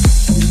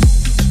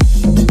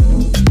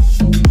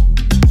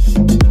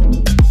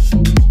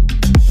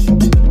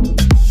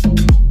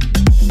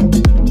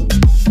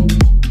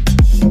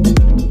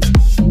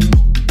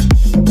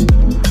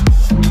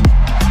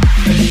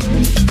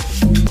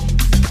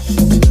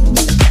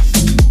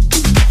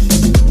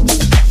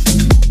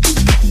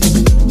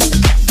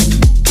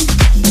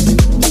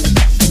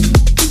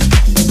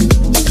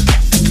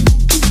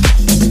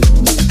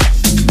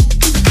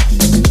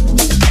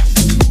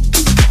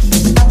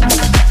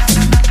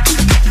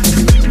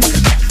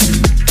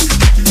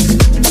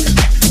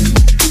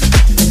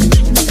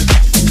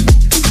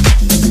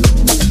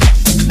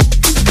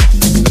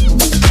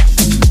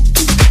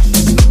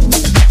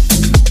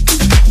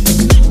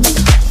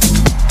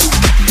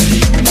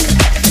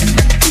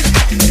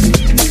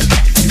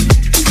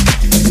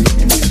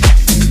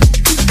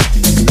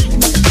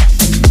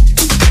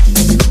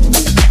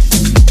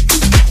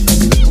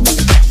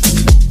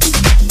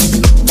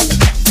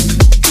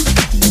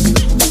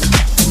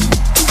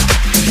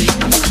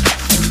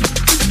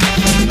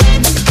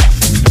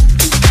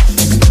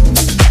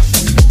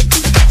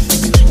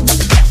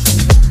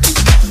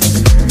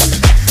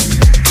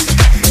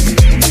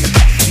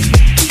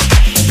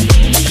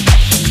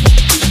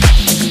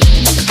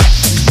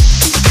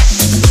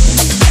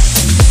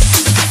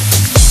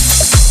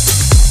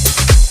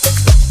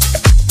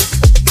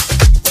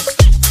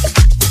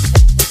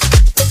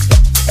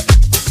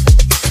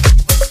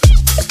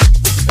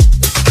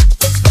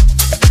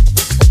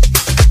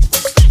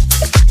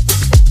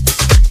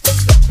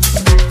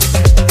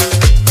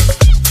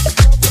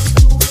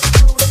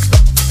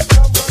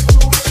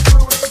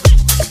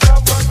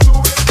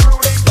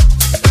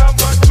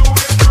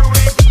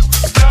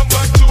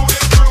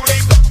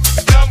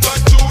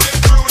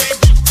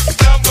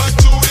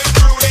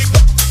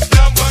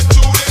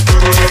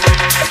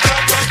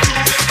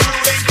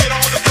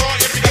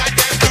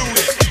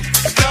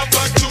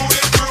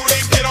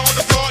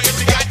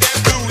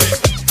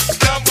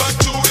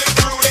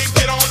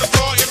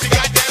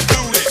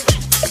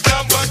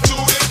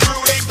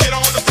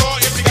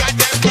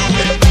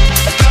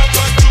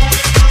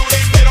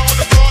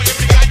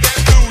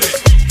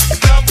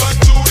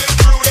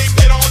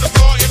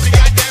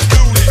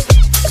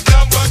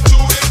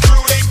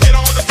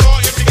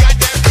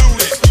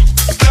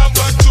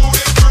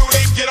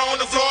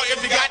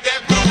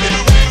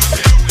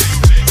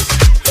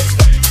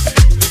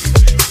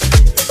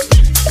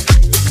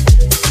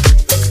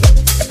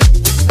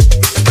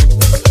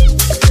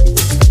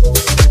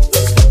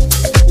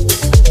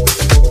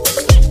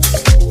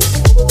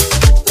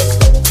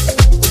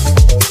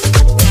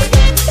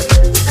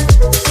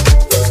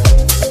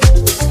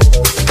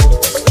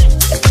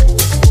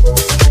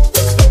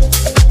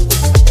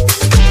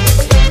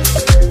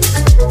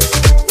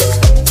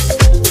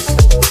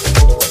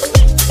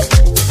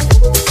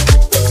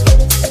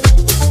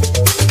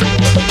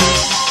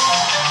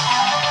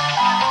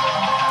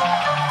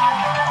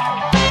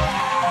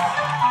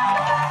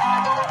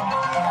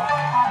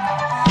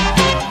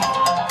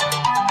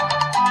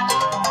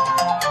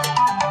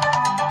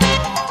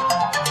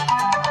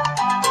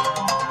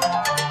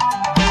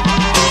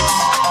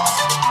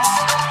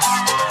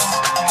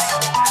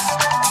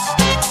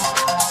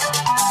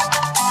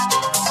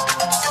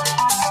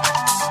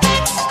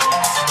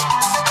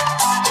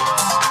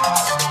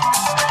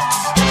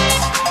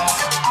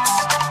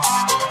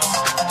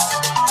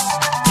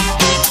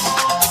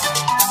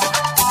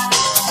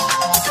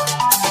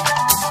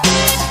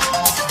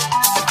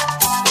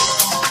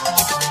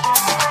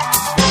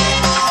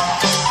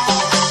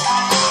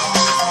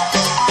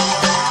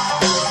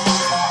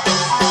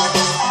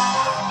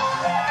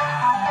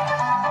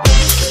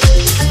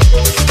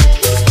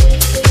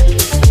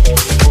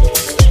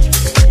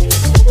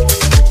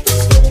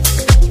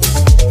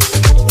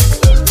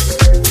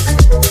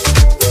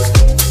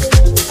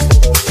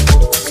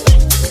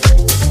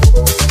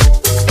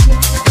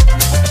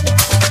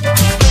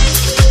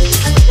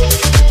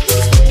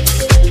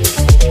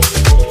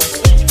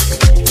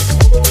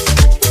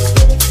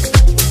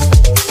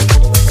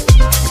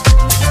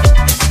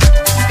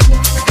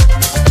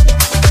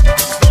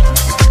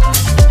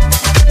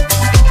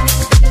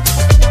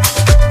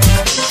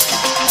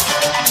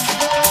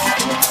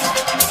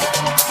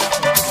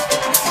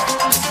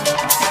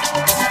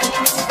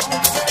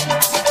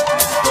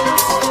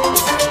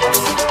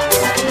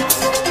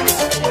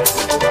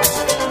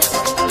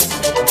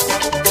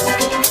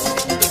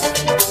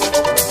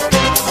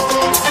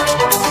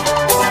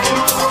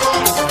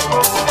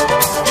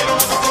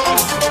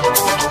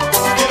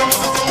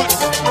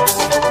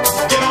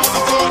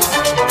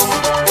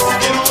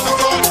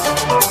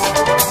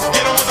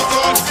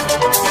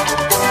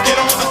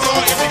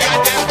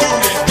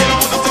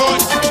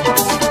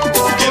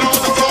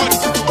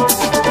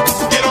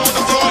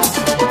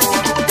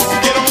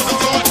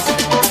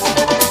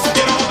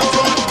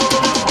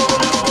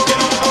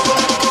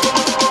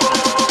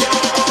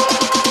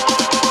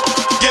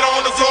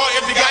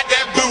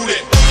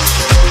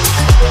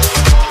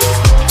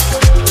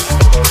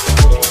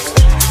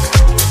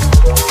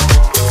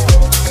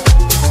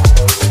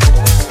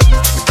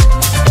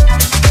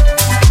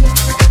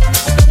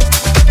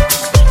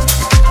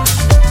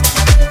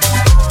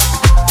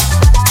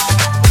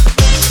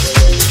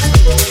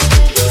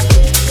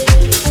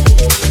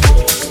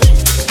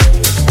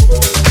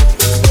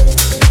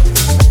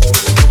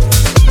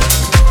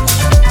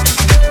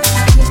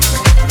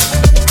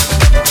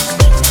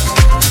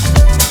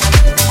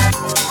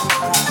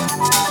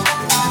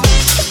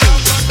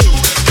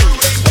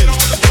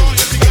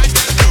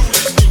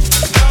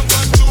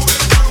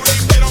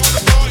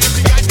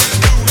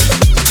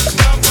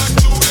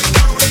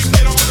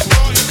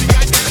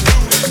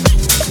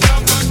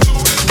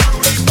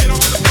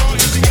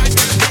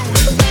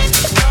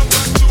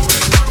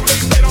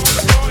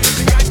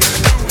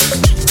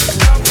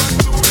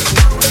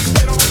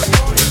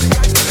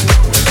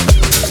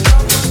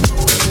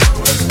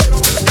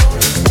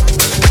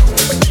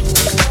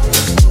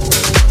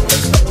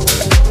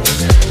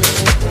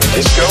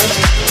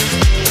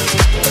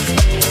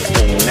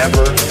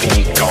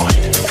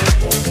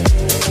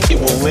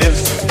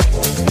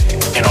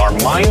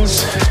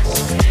 minds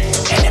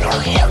and in our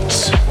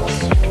hearts.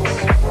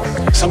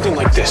 Something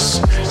like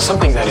this,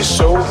 something that is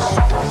so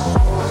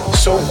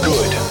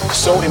good,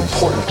 so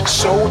important,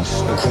 so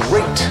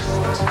great,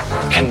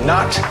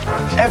 cannot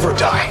ever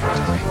die.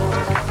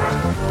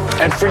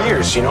 And for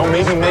years,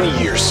 maybe many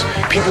years,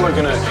 people are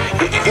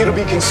it'll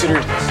be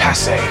considered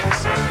passé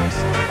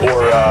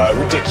or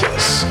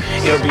ridiculous.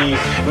 It'll be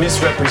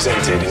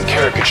misrepresented and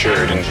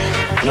caricatured, and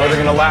they're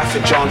gonna laugh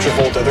at John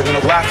Travolta, they're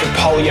gonna laugh at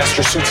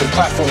polyester suits and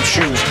platform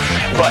shoes,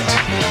 but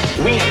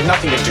we have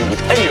nothing to do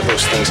with any of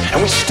those things,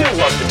 and we still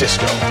love the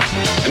disco.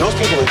 And those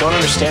people that don't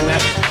understand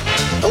that,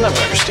 they'll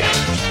never understand.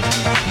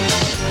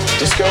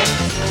 Disco,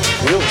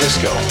 real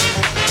disco,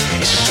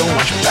 is so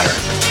much better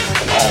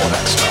than all of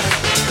that stuff.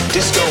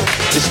 Disco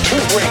is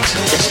too great,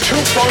 it's too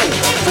fun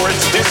for it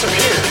to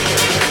disappear.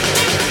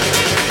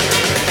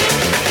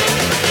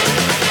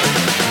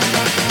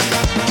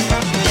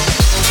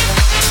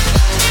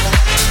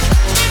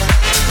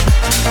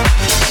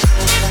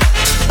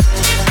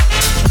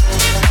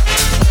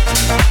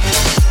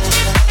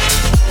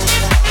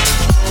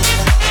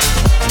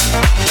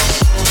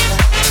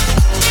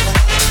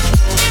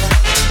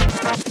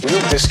 Real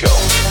disco.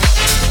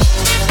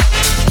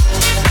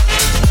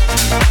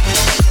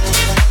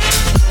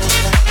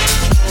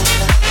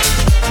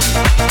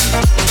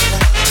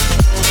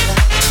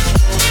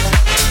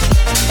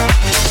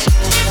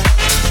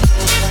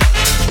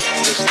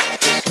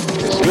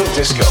 Real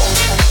disco.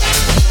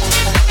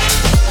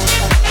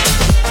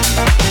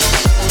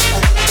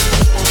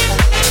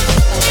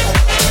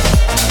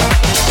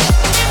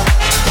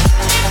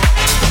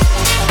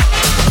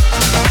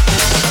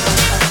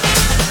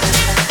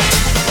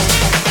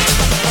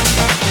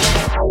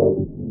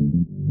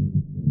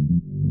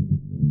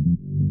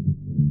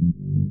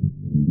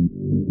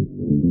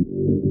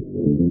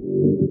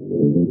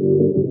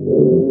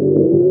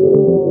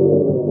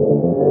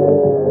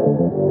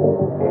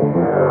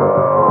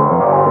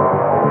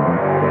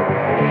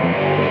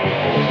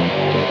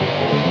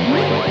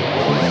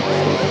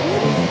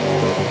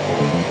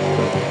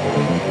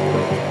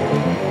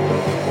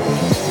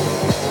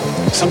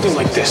 Something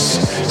like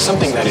this,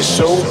 something that is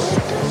so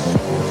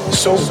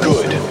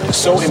good,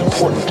 so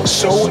important,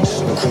 so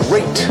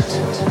great,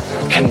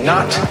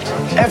 cannot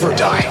ever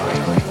die.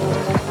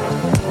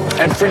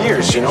 And for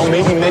years,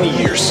 maybe many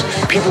years,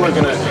 people are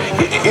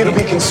it'll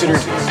be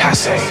considered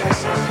passé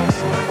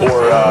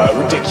or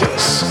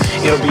ridiculous.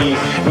 It'll be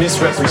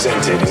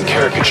misrepresented and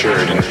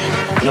caricatured, and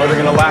they're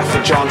gonna laugh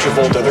at John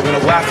Travolta, they're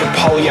gonna laugh at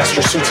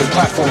polyester suits and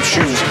platform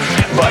shoes,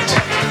 but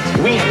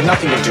we have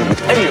nothing to do with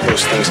any of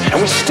those things,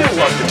 and we still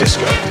love the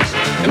disco.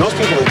 And those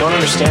people that don't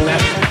understand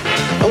that,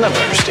 they'll never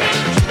understand.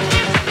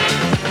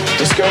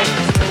 Disco,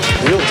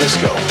 real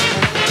disco,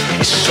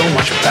 is so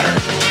much better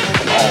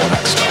than all of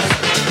that stuff.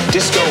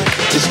 Disco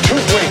is too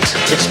great,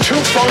 it's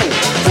too fun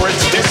for it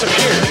to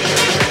disappear.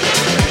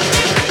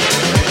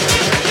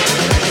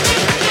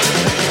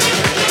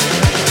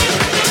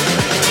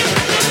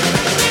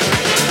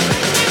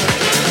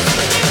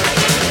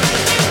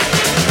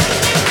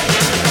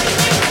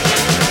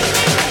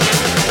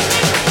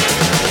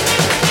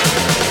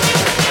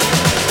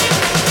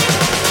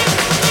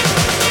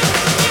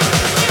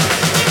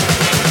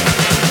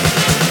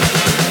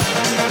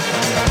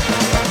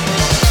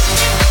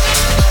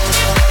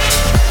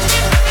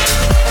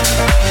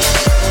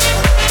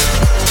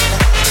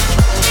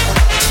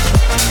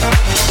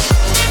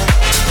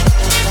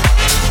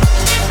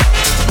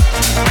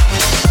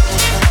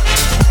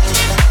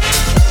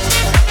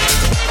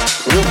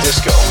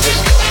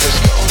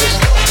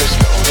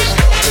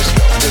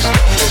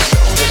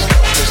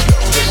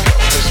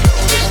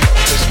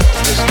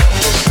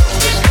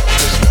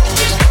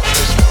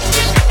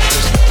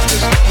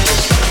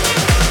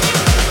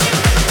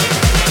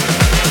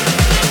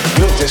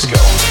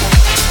 Disco.